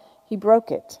God, he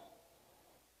broke it.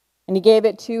 And he gave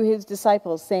it to his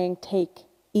disciples, saying, "Take,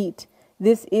 eat,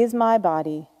 this is my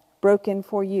body, broken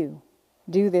for you.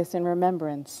 Do this in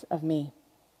remembrance of me."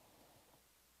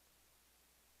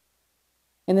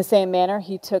 In the same manner,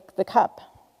 he took the cup,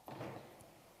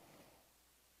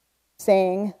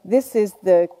 saying, "This is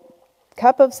the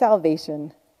cup of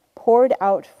salvation, poured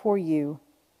out for you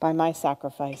by my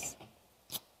sacrifice.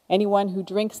 Anyone who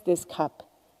drinks this cup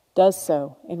does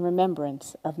so in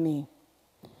remembrance of me."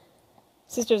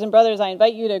 Sisters and brothers, I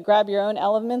invite you to grab your own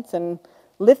elements and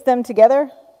lift them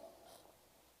together.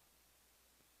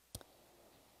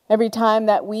 Every time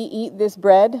that we eat this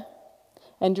bread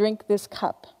and drink this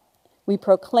cup, we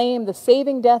proclaim the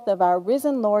saving death of our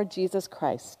risen Lord Jesus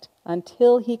Christ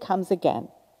until he comes again,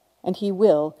 and he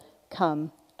will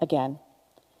come again.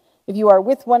 If you are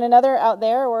with one another out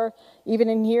there, or even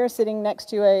in here sitting next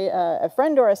to a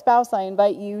friend or a spouse, I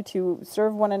invite you to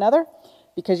serve one another.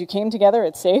 Because you came together,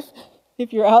 it's safe.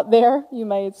 If you're out there, you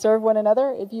may serve one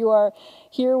another. If you are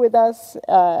here with us,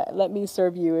 let me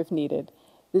serve you if needed.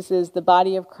 This is the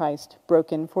body of Christ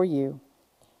broken for you.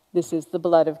 This is the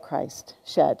blood of Christ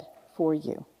shed for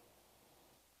you.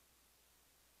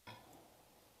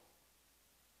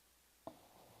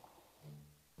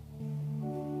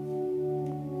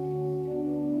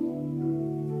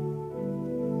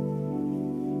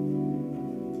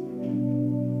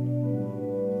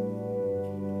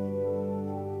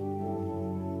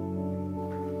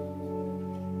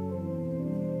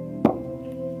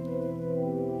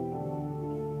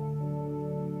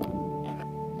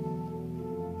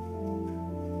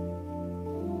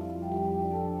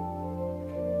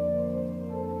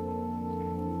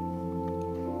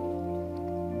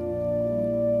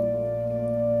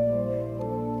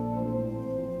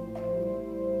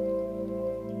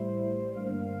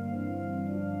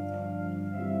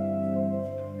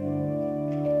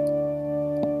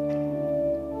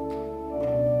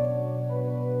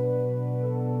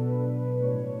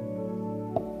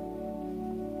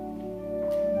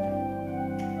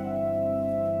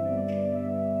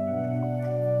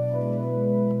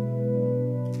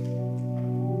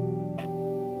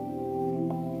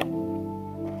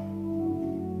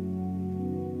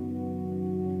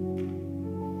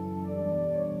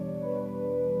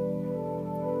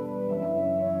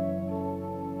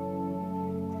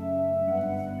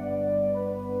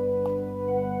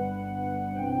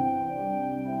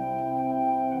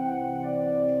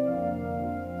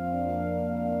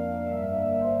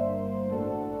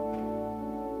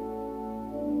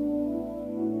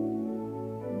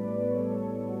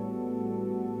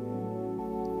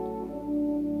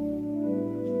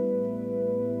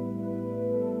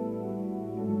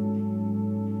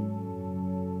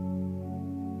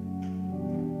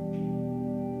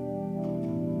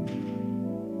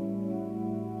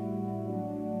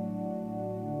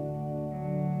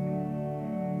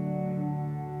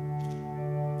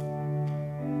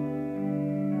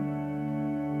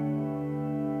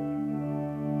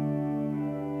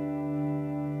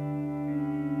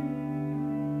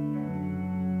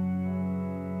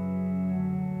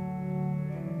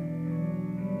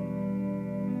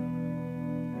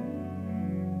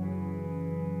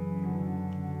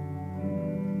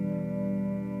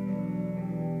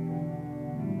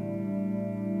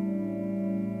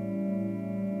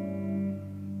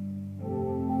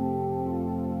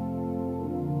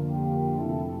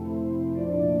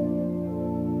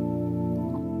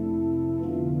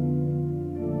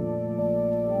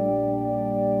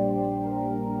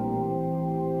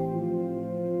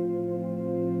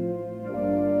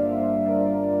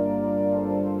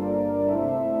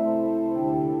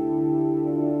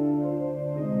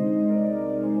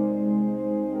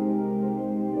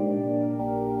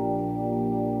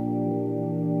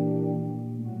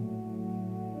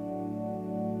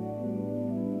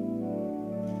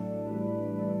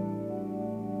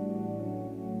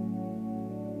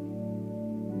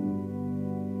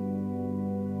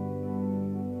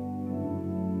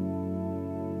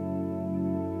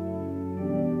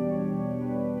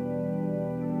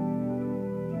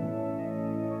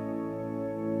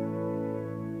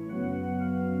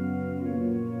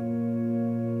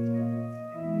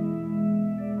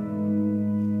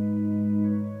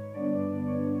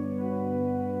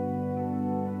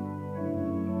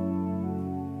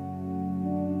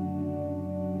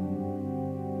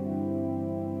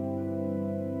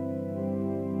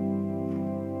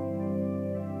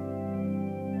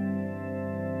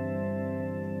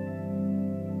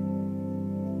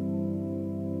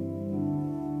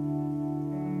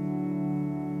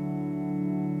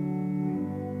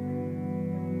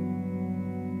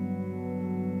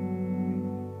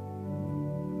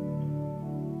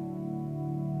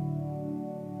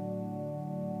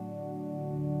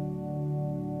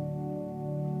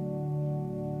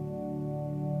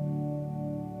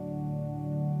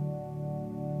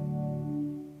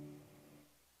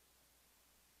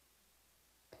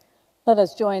 Let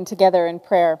us join together in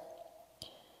prayer.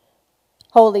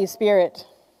 Holy Spirit,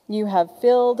 you have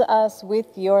filled us with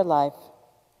your life.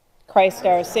 Christ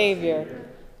our Savior,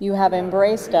 you have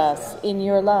embraced us in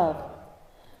your love.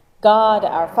 God,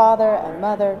 our Father and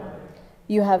Mother,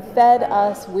 you have fed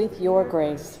us with your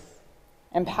grace.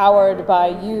 Empowered by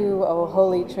you, O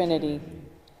Holy Trinity,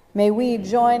 May we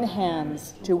join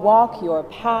hands to walk your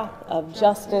path of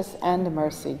justice and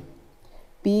mercy.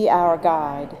 Be our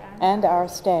guide and our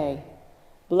stay.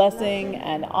 Blessing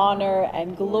and honor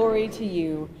and glory to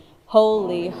you,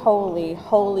 holy, holy,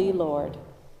 holy Lord.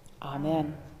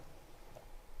 Amen.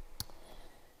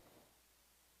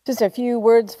 Just a few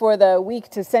words for the week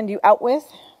to send you out with.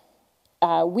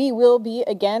 We will be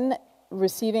again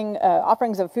receiving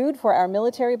offerings of food for our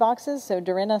military boxes. So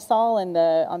Dorinna Saul and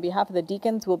on behalf of the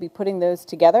deacons will be putting those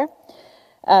together.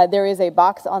 There is a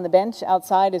box on the bench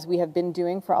outside, as we have been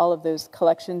doing for all of those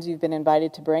collections you've been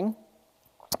invited to bring.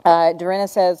 Dorinna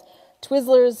says,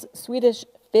 Twizzlers, Swedish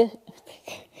fish,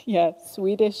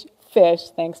 Swedish fish,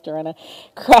 thanks Dorinna,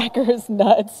 crackers,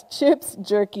 nuts, chips,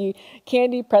 jerky,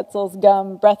 candy, pretzels,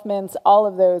 gum, breath mints, all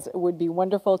of those would be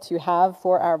wonderful to have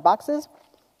for our boxes.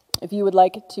 If you would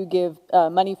like to give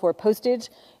money for postage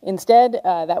instead,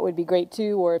 that would be great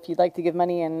too. Or if you'd like to give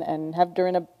money and have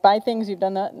Dorinna buy things, you've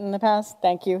done that in the past,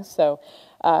 thank you. So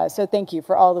thank you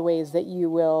for all the ways that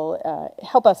you will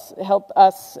help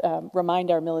us remind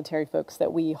our military folks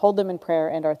that we hold them in prayer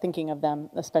and are thinking of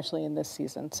them, especially in this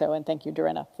season. And thank you,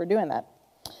 Dorinna, for doing that.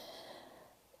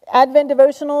 Advent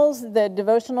devotionals, the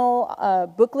devotional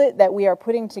booklet that we are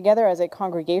putting together as a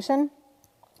congregation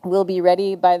will be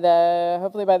ready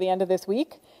hopefully by the end of this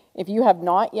week. If you have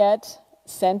not yet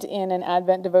sent in an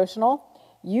Advent devotional,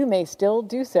 you may still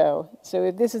do so. So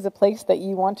if this is a place that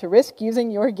you want to risk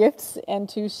using your gifts and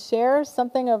to share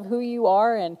something of who you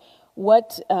are and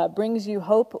what brings you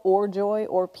hope or joy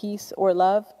or peace or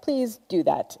love, please do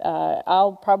that.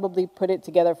 I'll probably put it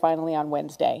together finally on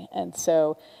Wednesday. And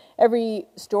so every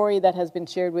story that has been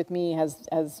shared with me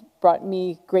has brought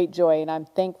me great joy, and I'm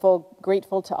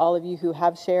grateful to all of you who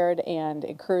have shared and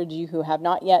encourage you who have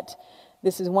not yet.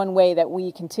 This is one way that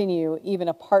we continue, even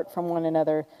apart from one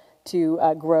another, to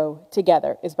grow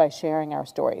together, is by sharing our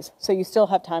stories. So you still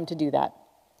have time to do that.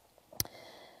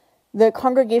 The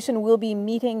congregation will be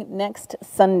meeting next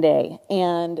Sunday,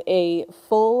 and a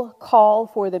full call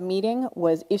for the meeting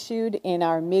was issued in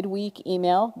our midweek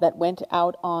email that went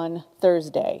out on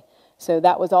Thursday. So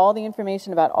that was all the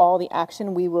information about all the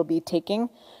action we will be taking.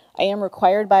 I am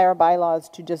required by our bylaws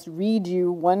to just read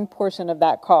you one portion of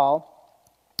that call.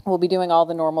 We'll be doing all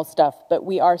the normal stuff, but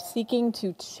we are seeking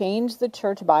to change the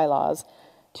church bylaws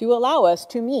to allow us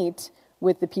to meet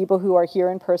with the people who are here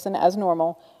in person as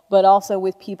normal, but also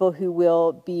with people who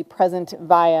will be present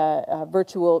via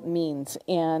virtual means.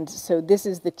 And so this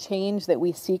is the change that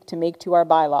we seek to make to our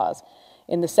bylaws.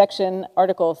 In the section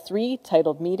Article 3,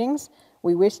 titled Meetings,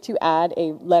 we wish to add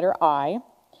a letter I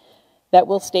that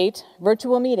will state,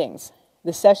 virtual meetings.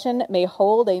 The session may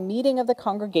hold a meeting of the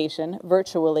congregation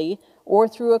virtually or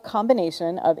through a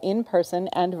combination of in-person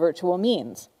and virtual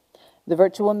means. The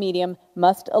virtual medium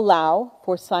must allow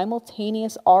for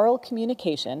simultaneous oral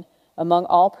communication among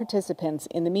all participants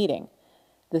in the meeting.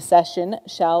 The session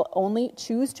shall only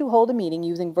choose to hold a meeting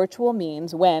using virtual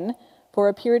means when, for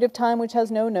a period of time which has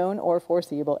no known or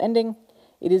foreseeable ending,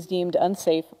 it is deemed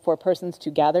unsafe for persons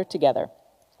to gather together.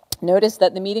 Notice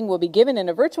that the meeting will be given in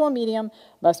a virtual medium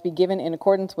must be given in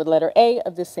accordance with letter A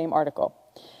of this same article.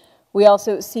 We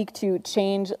also seek to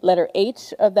change letter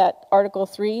H of that Article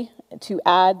 3 to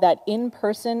add that in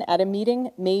person at a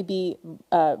meeting may be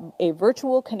a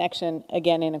virtual connection,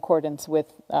 again in accordance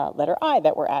with letter I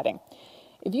that we're adding.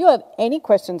 If you have any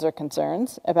questions or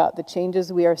concerns about the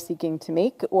changes we are seeking to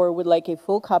make or would like a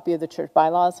full copy of the church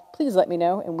bylaws, please let me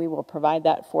know and we will provide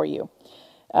that for you.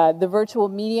 The virtual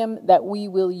medium that we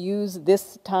will use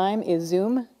this time is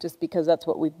Zoom, just because that's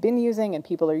what we've been using and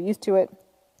people are used to it.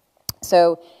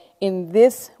 So in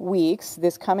this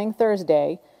coming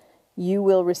Thursday, you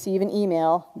will receive an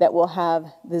email that will have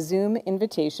the Zoom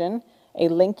invitation, a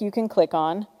link you can click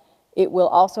on. It will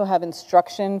also have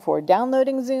instruction for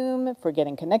downloading Zoom, for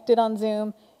getting connected on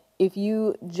Zoom. If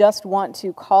you just want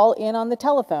to call in on the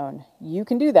telephone, you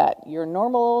can do that. Your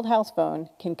normal old house phone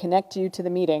can connect you to the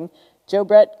meeting. Joe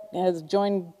Brett has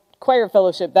joined choir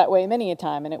fellowship that way many a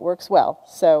time, and it works well.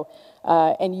 So,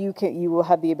 and you will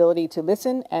have the ability to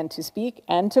listen and to speak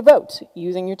and to vote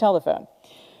using your telephone.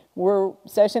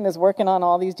 Session is working on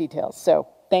all these details. So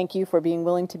thank you for being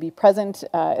willing to be present,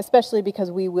 especially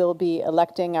because we will be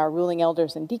electing our ruling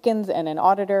elders and deacons and an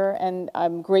auditor, and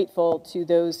I'm grateful to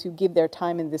those who give their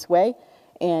time in this way,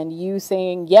 and you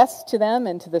saying yes to them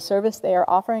and to the service they are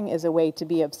offering is a way to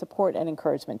be of support and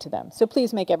encouragement to them. So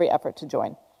please make every effort to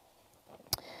join.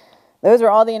 Those are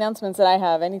all the announcements that I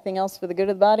have. Anything else for the good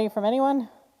of the body from anyone?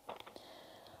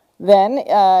 Then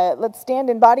let's stand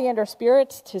in body and our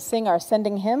spirit to sing our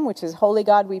sending hymn, which is Holy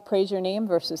God, We Praise Your Name,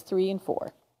 verses 3 and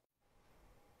 4.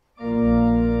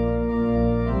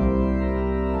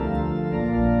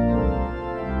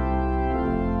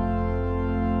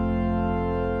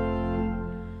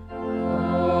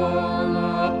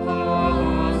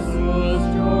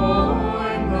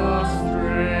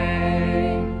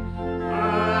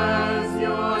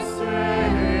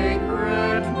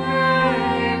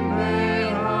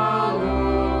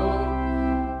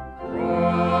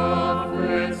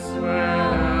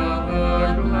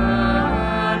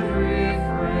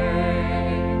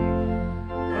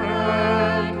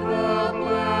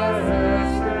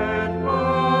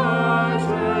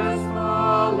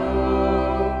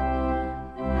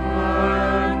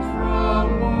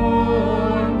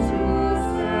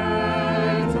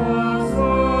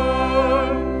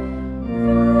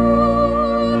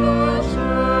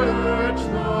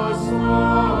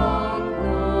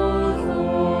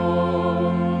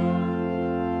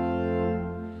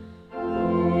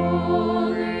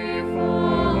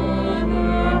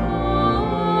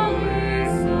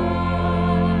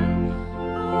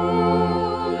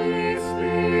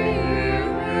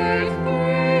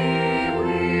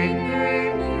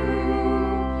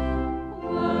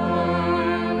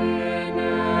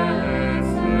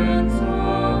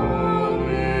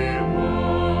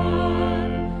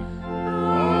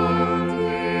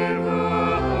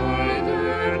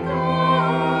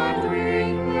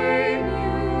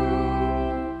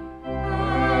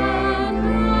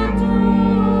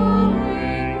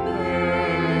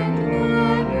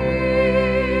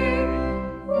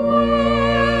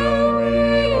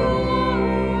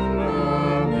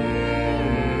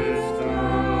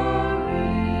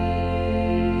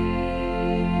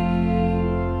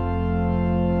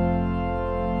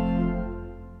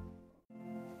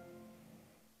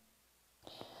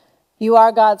 You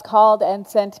are God's called and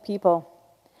sent people.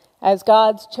 As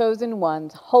God's chosen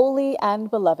ones, holy and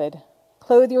beloved,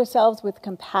 clothe yourselves with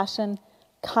compassion,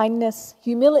 kindness,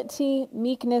 humility,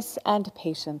 meekness, and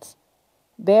patience.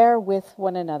 Bear with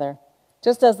one another.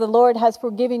 Just as the Lord has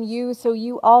forgiven you, so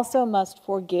you also must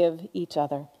forgive each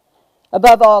other.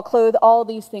 Above all, clothe all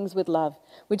these things with love,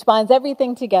 which binds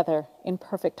everything together in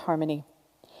perfect harmony.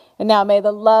 And now may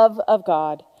the love of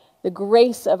God, the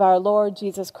grace of our Lord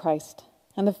Jesus Christ,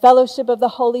 and the fellowship of the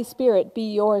Holy Spirit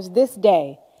be yours this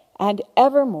day and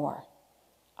evermore.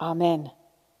 Amen.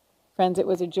 Friends, it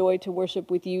was a joy to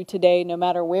worship with you today, no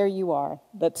matter where you are.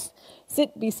 Let's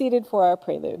be seated for our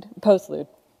postlude.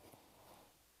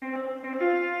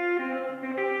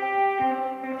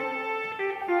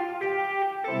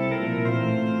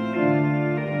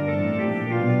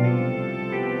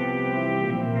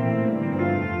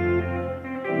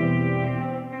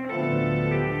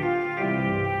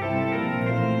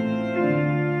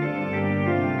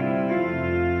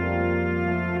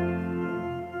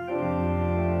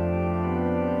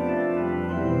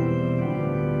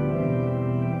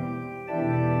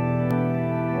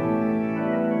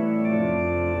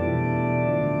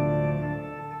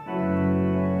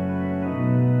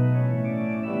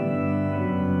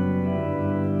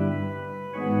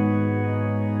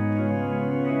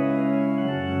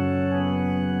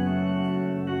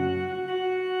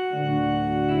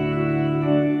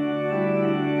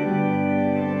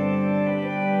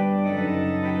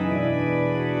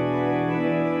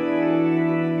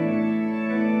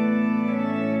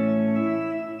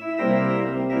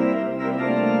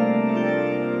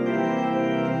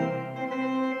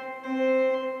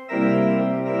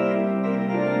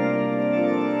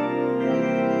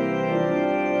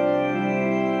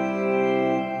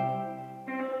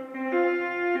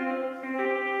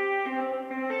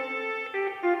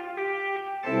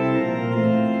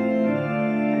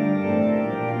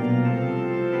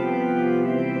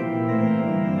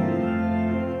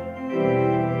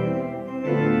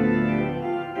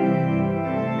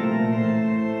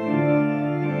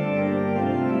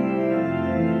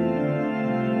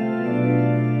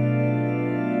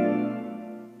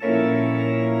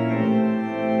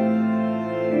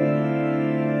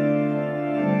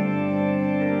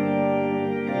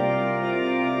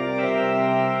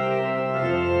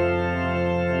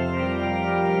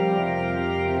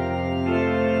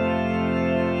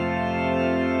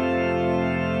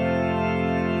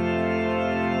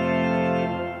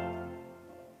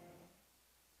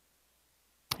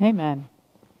 Amen.